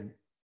needs again,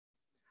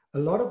 a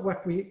lot of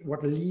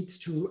what leads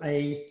to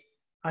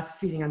us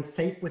feeling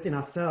unsafe within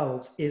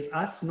ourselves is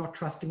us not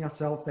trusting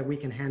ourselves that we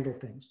can handle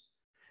things.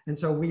 And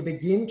so we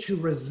begin to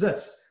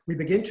resist.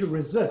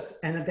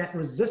 And that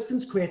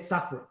resistance creates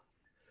suffering.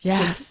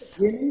 Yes.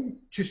 So beginning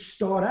to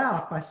start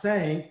out by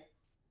saying,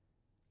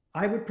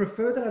 I would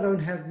prefer that I don't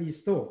have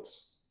these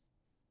thoughts,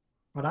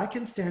 but I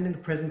can stand in the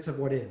presence of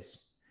what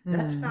is.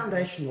 That's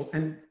foundational.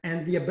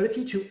 And the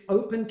ability to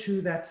open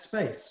to that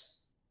space,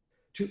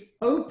 to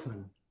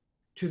open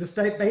to the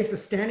state base of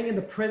standing in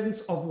the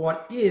presence of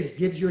what is,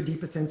 gives you a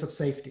deeper sense of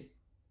safety.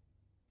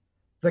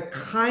 The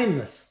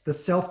kindness, the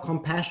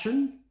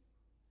self-compassion,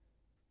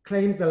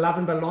 claims the love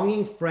and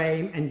belonging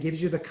frame and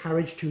gives you the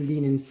courage to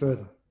lean in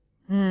further.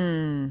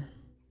 And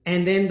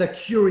then the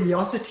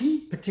curiosity,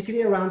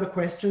 particularly around the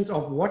questions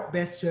of what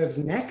best serves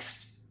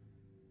next,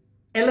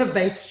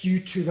 elevates you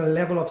to the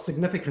level of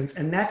significance.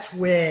 And that's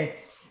where,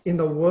 in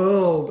the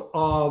world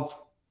of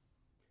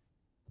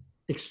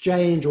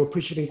exchange or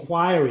appreciative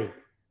inquiry,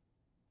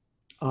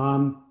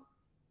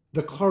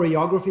 the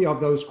choreography of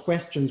those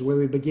questions where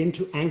we begin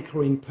to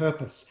anchor in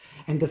purpose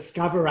and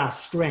discover our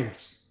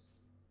strengths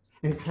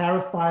and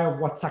clarify of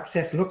what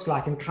success looks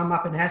like and come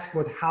up and ask,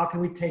 well, how can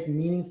we take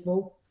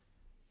meaningful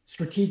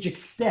strategic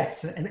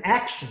steps and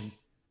action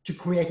to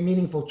create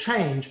meaningful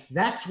change?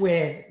 That's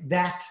where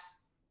that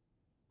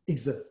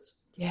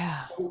exists.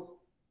 Yeah. So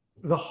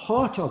the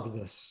heart of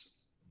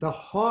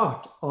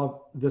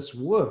this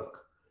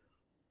work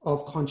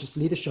of conscious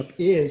leadership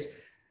is,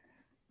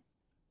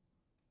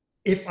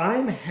 if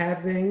I'm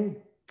having,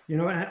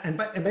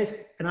 let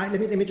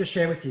me just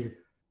share with you,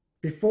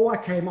 before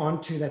I came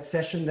on to that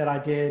session that I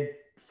did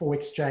for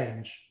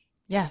exchange.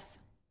 Yes.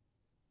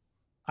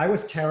 I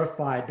was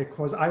terrified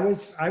because I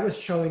was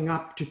showing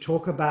up to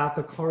talk about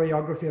the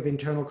choreography of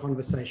internal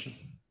conversation.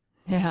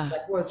 Yeah.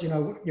 That was,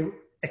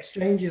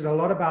 exchange is a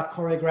lot about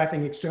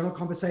choreographing external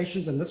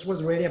conversations. And this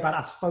was really about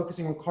us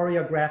focusing on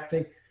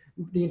choreographing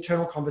the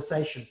internal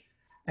conversation.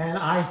 And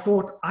I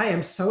thought, I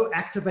am so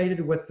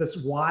activated with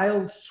this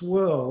wild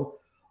swirl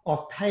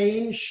of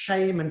pain,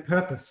 shame, and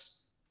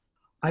purpose.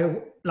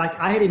 I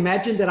had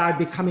imagined that I'd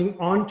be coming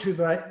onto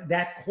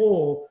that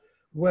call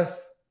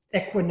with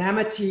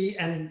equanimity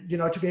and,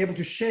 to be able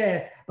to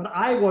share, but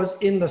I was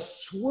in the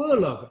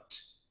swirl of it.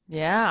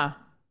 Yeah.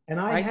 And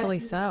rightfully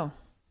so.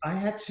 I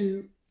had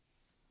to,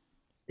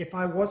 if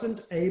I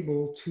wasn't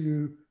able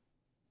to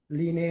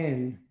lean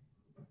in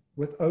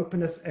with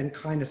openness and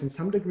kindness and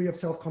some degree of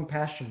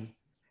self-compassion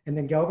and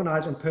then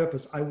galvanize on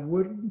purpose, I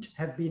would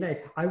have been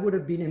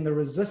in the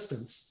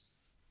resistance,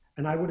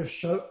 and I would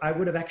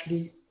have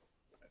actually,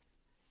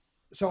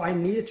 so I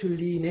needed to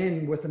lean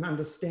in with an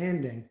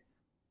understanding.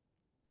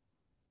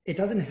 It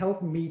doesn't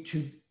help me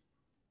to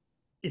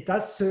it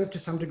does serve to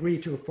some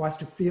degree for us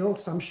to feel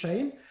some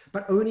shame,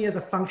 but only as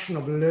a function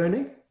of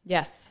learning.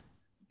 Yes.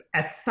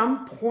 At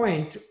some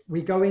point,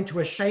 we go into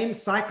a shame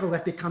cycle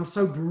that becomes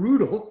so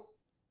brutal,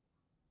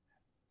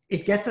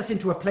 it gets us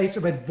into a place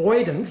of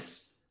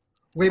avoidance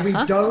where we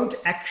don't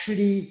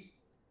actually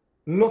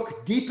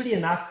look deeply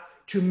enough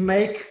to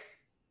make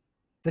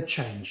the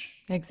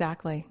change.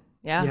 Exactly.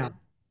 Yeah.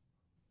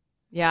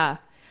 Yeah.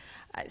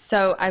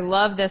 So I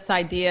love this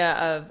idea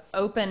of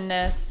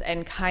openness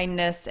and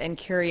kindness and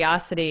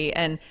curiosity,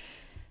 and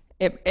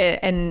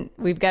and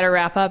we've got to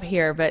wrap up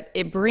here, but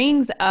it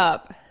brings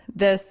up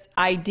this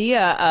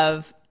idea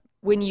of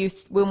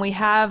when we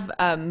have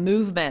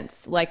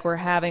movements like we're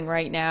having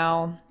right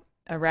now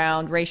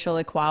around racial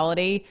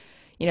equality,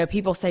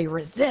 people say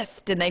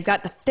resist and they've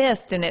got the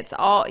fist and it's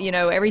all,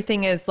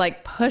 everything is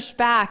like push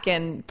back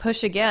and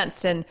push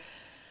against. And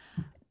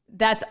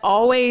that's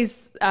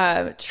always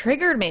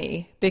triggered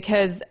me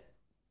because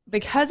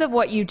of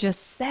what you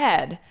just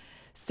said.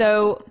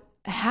 So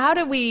how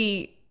do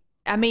we,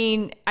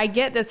 I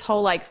get this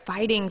whole like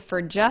fighting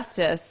for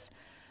justice,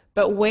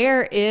 but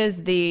where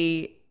is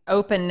the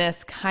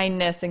openness,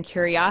 kindness, and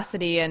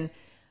curiosity? And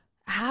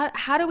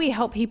how do we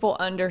help people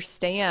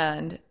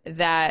understand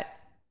that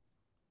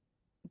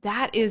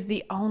is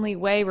the only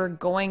way we're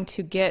going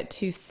to get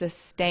to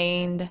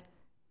sustained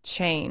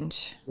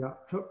change? Yeah.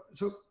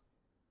 So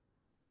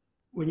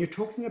when you're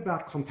talking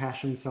about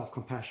compassion,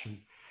 self-compassion,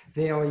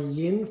 there are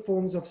yin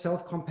forms of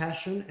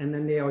self-compassion and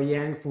then there are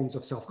yang forms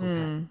of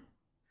self-compassion.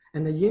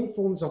 And the yin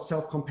forms of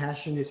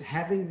self-compassion is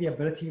having the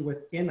ability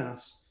within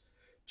us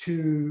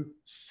to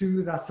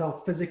soothe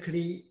ourselves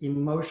physically,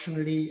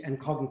 emotionally, and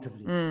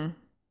cognitively.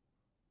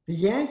 The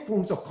yang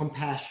forms of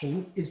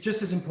compassion is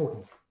just as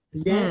important. The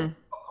yang forms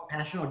of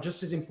compassion are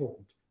just as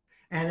important.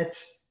 And it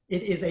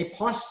is a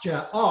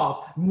posture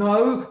of,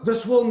 no,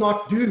 this will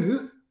not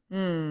do.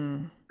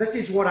 This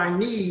is what I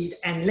need,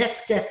 and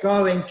let's get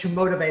going to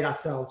motivate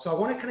ourselves. So I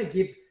want to kind of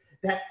give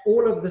that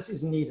all of this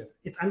is needed.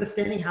 It's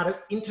understanding how to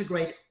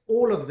integrate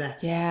all of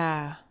that.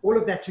 Yeah. All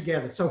of that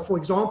together. So for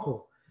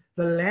example,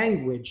 the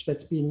language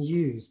that's been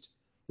used,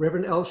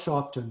 Reverend L.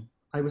 Sharpton,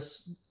 I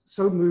was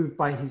so moved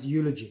by his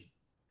eulogy.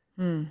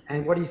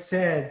 And what he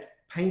said,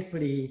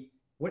 painfully,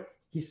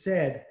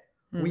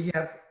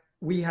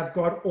 we have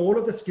got all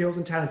of the skills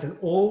and talents, and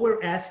all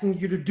we're asking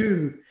you to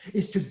do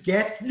is to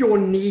get your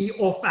knee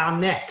off our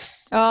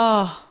necks.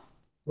 Oh,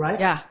 right?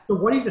 Yeah. So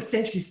what he's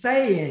essentially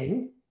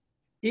saying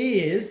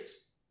is,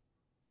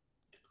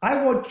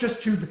 I'm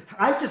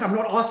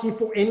not asking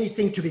for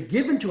anything to be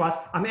given to us.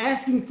 I'm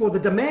asking for the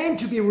demand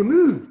to be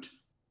removed.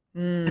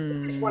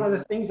 This is one of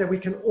the things that we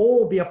can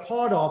all be a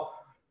part of,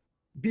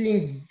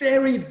 being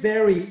very,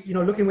 very,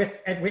 looking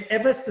at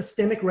wherever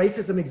systemic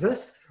racism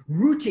exists,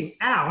 rooting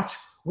out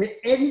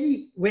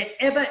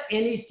wherever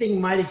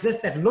anything might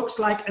exist that looks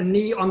like a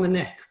knee on the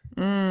neck.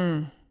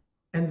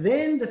 And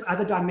then this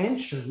other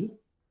dimension,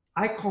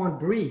 I can't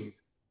breathe.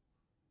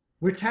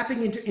 We're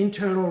tapping into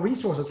internal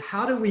resources.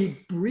 How do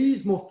we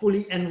breathe more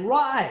fully and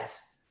rise?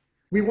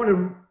 We want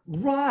to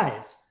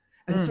rise.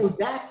 And so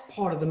that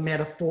part of the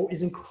metaphor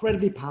is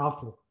incredibly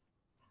powerful.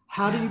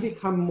 How do you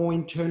become more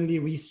internally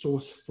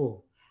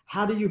resourceful?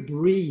 How do you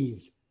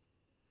breathe?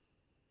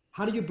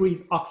 How do you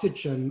breathe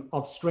oxygen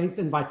of strength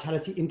and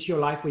vitality into your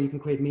life where you can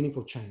create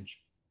meaningful change?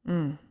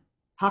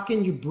 How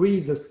can you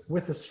breathe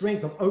with the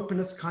strength of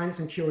openness, kindness,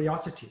 and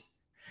curiosity?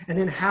 And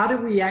then how do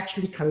we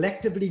actually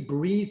collectively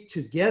breathe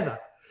together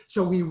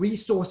so we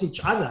resource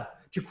each other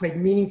to create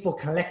meaningful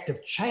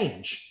collective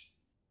change?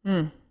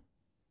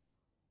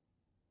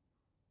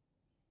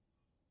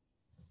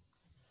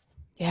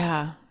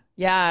 Yeah.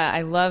 Yeah.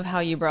 I love how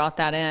you brought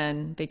that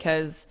in,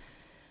 because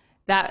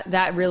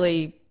that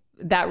really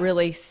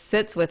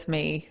sits with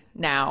me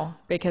now,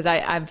 because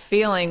I'm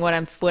feeling what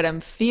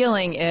I'm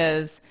feeling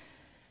is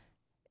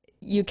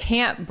you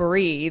can't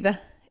breathe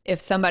if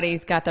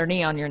somebody's got their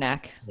knee on your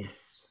neck.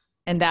 Yes.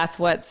 And that's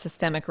what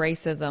systemic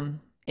racism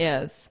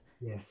is.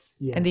 Yes.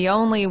 And the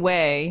only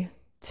way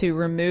to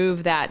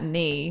remove that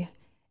knee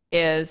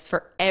is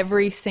for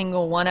every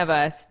single one of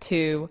us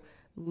to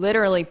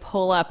literally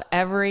pull up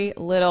every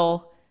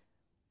little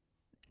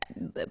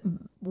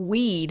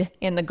weed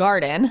in the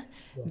garden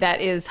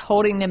that is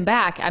holding them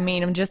back.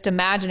 I'm just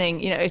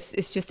imagining,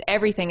 it's just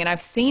everything. And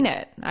I've seen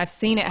it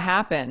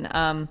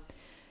happen.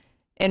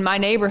 In my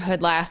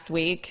neighborhood last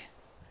week,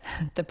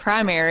 the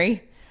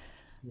primary,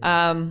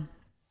 4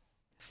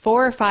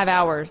 or 5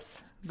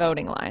 hours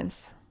voting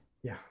lines.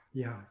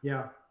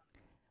 Yeah.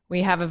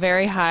 We have a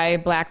very high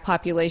Black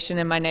population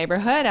in my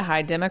neighborhood, a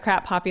high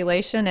Democrat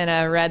population in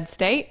a red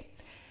state.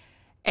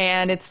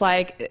 And it's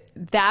like,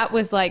 that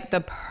was like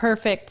the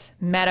perfect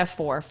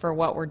metaphor for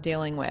what we're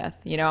dealing with.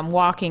 I'm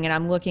walking and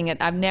I'm looking at,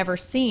 I've never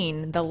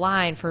seen the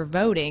line for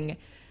voting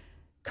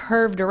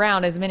curved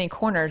around as many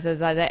corners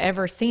as I've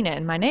ever seen it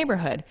in my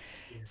neighborhood.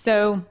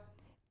 So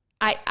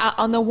I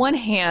on the one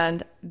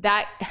hand,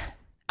 that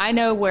I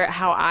know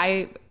how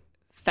I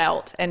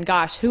felt, and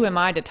gosh, who am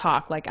I to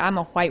talk? Like, I'm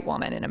a white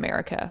woman in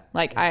America.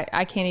 Like,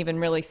 I can't even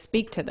really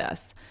speak to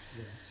this.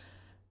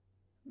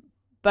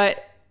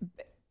 But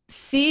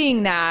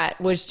seeing that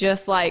was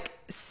just like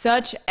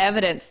such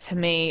evidence to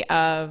me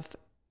of,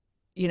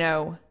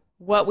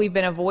 what we've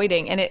been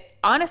avoiding. And it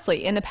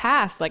honestly, in the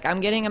past, like,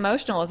 I'm getting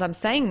emotional as I'm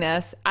saying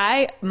this.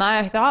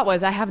 My thought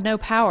was, I have no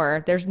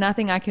power. There's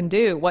nothing I can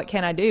do. What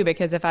can I do?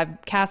 Because if I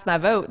cast my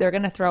vote, they're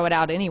going to throw it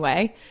out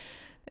anyway.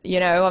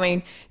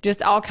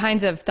 Just all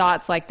kinds of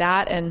thoughts like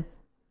that. And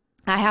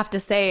I have to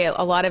say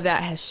a lot of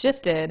that has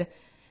shifted.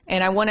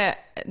 And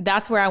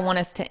that's where I want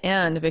us to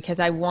end,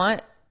 because I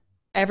want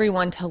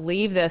everyone to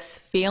leave this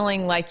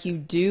feeling like you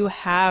do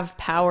have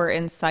power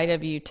inside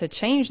of you to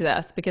change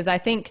this. Because I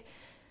think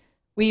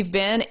we've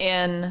been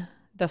in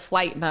the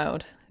flight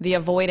mode, the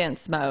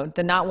avoidance mode,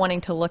 the not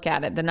wanting to look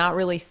at it, the not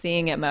really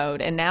seeing it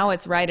mode. And now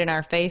it's right in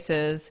our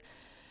faces.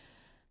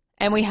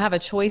 And we have a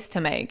choice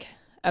to make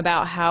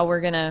about how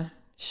we're going to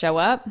show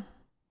up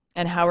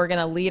and how we're going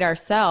to lead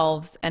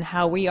ourselves and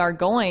how we are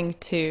going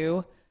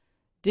to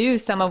do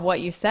some of what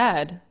you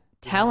said,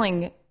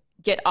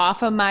 get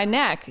off of my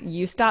neck.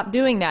 You stop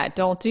doing that.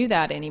 Don't do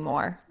that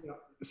anymore. Yeah.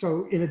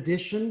 So in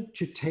addition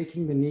to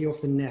taking the knee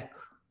off the neck,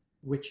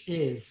 which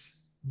is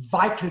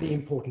vitally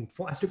important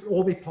for us to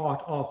all be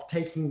part of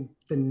taking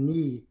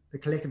the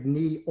collective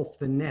knee off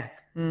the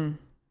neck,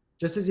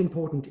 just as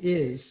important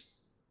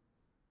is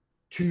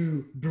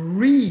to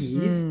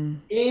breathe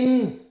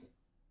in,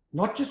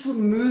 not just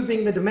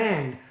removing the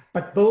demand,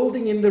 but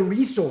building in the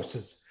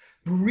resources.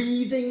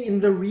 Breathing in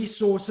the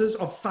resources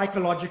of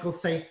psychological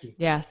safety.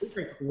 Yes.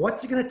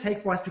 What's it going to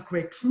take for us to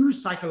create true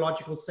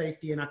psychological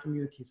safety in our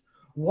communities?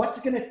 What's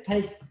it going to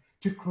take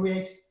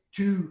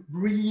to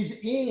breathe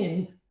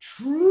in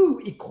true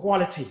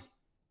equality,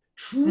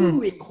 to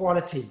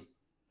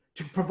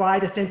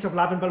provide a sense of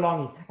love and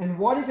belonging? And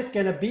what is it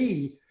going to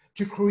be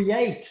to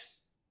create,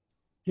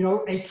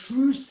 a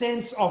true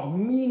sense of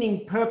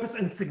meaning, purpose,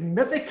 and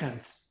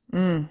significance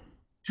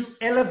to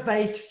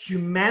elevate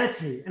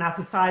humanity and our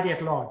society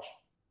at large?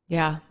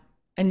 Yeah.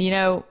 And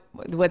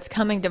what's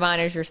coming to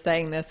mind as you're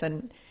saying this,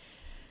 and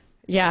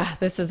yeah,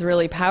 this is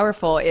really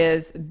powerful,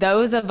 is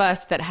those of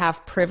us that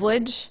have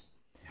privilege,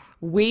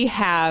 we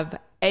have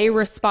a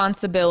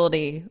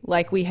responsibility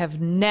like we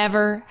have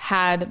never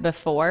had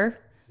before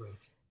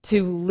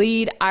to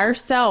lead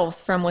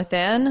ourselves from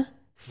within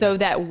so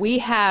that we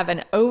have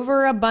an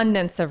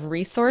overabundance of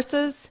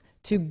resources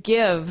to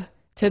give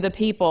to the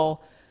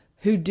people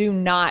who do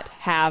not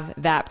have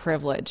that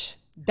privilege.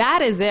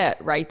 That is it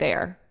right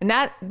there. And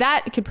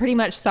that could pretty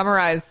much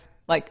summarize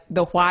like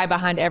the why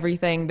behind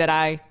everything that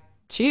I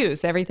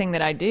choose, everything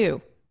that I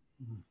do.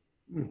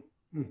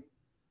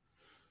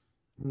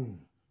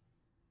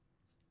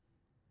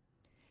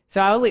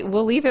 So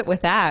we'll leave it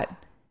with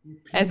that.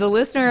 As a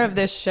listener of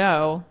this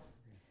show,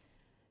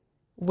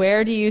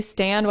 where do you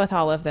stand with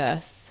all of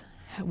this?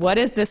 What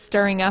is this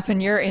stirring up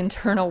in your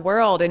internal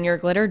world, in your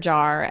glitter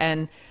jar?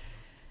 And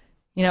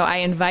I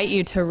invite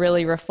you to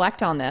really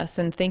reflect on this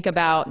and think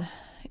about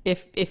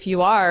if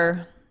you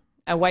are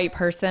a white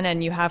person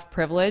and you have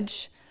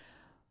privilege,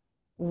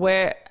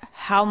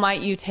 how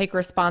might you take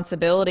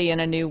responsibility in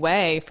a new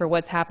way for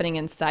what's happening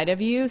inside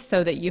of you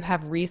so that you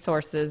have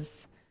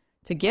resources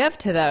to give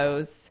to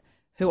those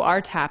who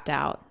are tapped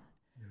out?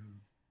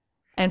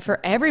 And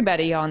for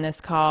everybody on this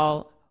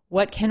call,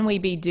 what can we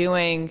be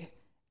doing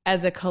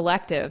as a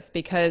collective?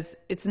 Because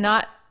it's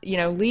not,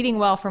 leading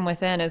well from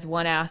within is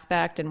one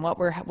aspect, and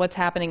what's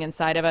happening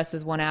inside of us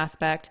is one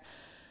aspect.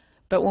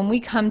 But when we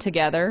come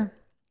together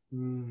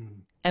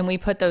and we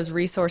put those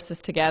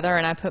resources together,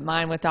 and I put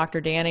mine with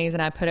Dr. Danny's,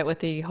 and I put it with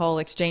the whole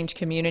exchange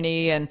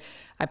community, and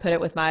I put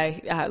it with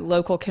my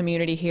local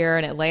community here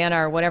in Atlanta,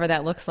 or whatever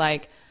that looks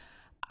like,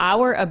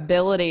 our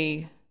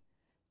ability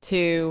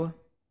to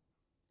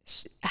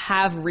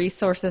have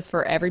resources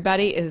for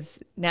everybody is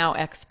now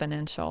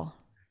exponential.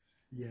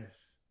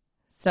 Yes.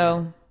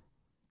 So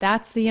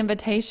that's the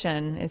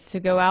invitation, is to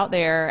go out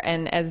there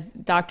and, as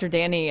Dr.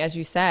 Danny, as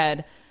you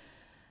said,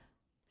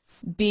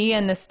 be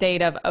in the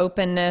state of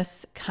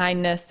openness,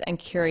 kindness, and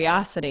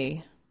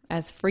curiosity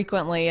as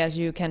frequently as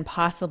you can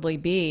possibly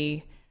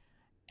be,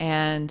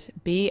 and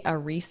be a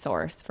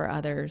resource for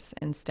others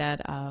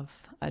instead of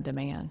a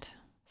demand.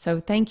 So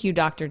thank you,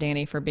 Dr.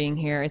 Danny, for being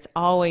here. It's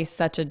always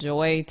such a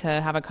joy to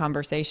have a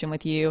conversation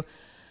with you.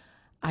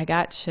 I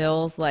got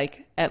chills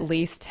like at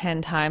least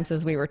 10 times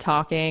as we were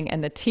talking,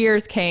 and the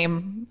tears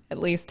came at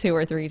least 2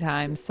 or 3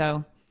 times.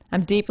 So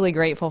I'm deeply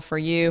grateful for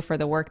you, for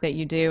the work that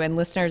you do. And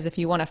listeners, if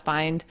you want to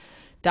find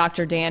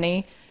Dr.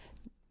 Danny,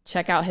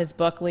 check out his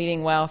book,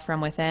 Leading Well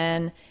from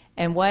Within.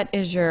 And what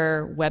is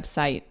your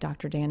website,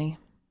 Dr. Danny?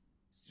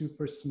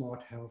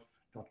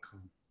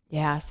 Supersmarthealth.com.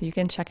 Yeah, so you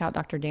can check out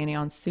Dr. Danny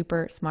on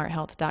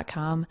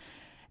supersmarthealth.com.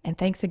 And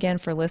thanks again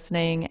for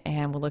listening,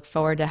 and we'll look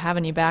forward to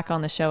having you back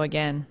on the show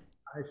again.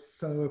 I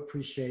so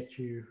appreciate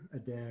you,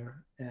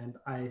 Adair, and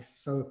I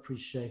so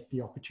appreciate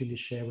the opportunity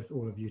to share with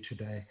all of you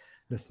today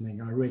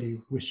listening. I really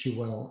wish you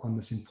well on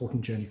this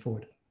important journey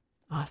forward.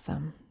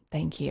 Awesome.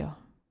 Thank you.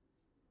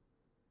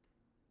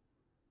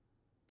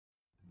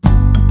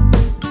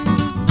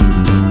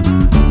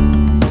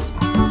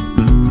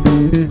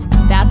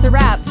 That's a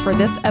wrap for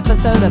this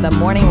episode of The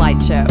Morning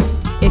Light Show.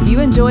 If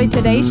you enjoyed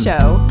today's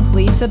show,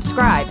 please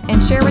subscribe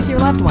and share with your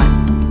loved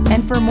ones.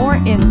 And for more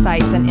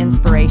insights and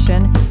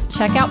inspiration,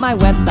 check out my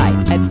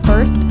website at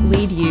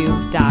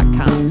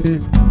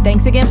firstleadyou.com.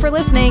 Thanks again for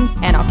listening,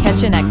 and I'll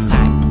catch you next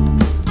time.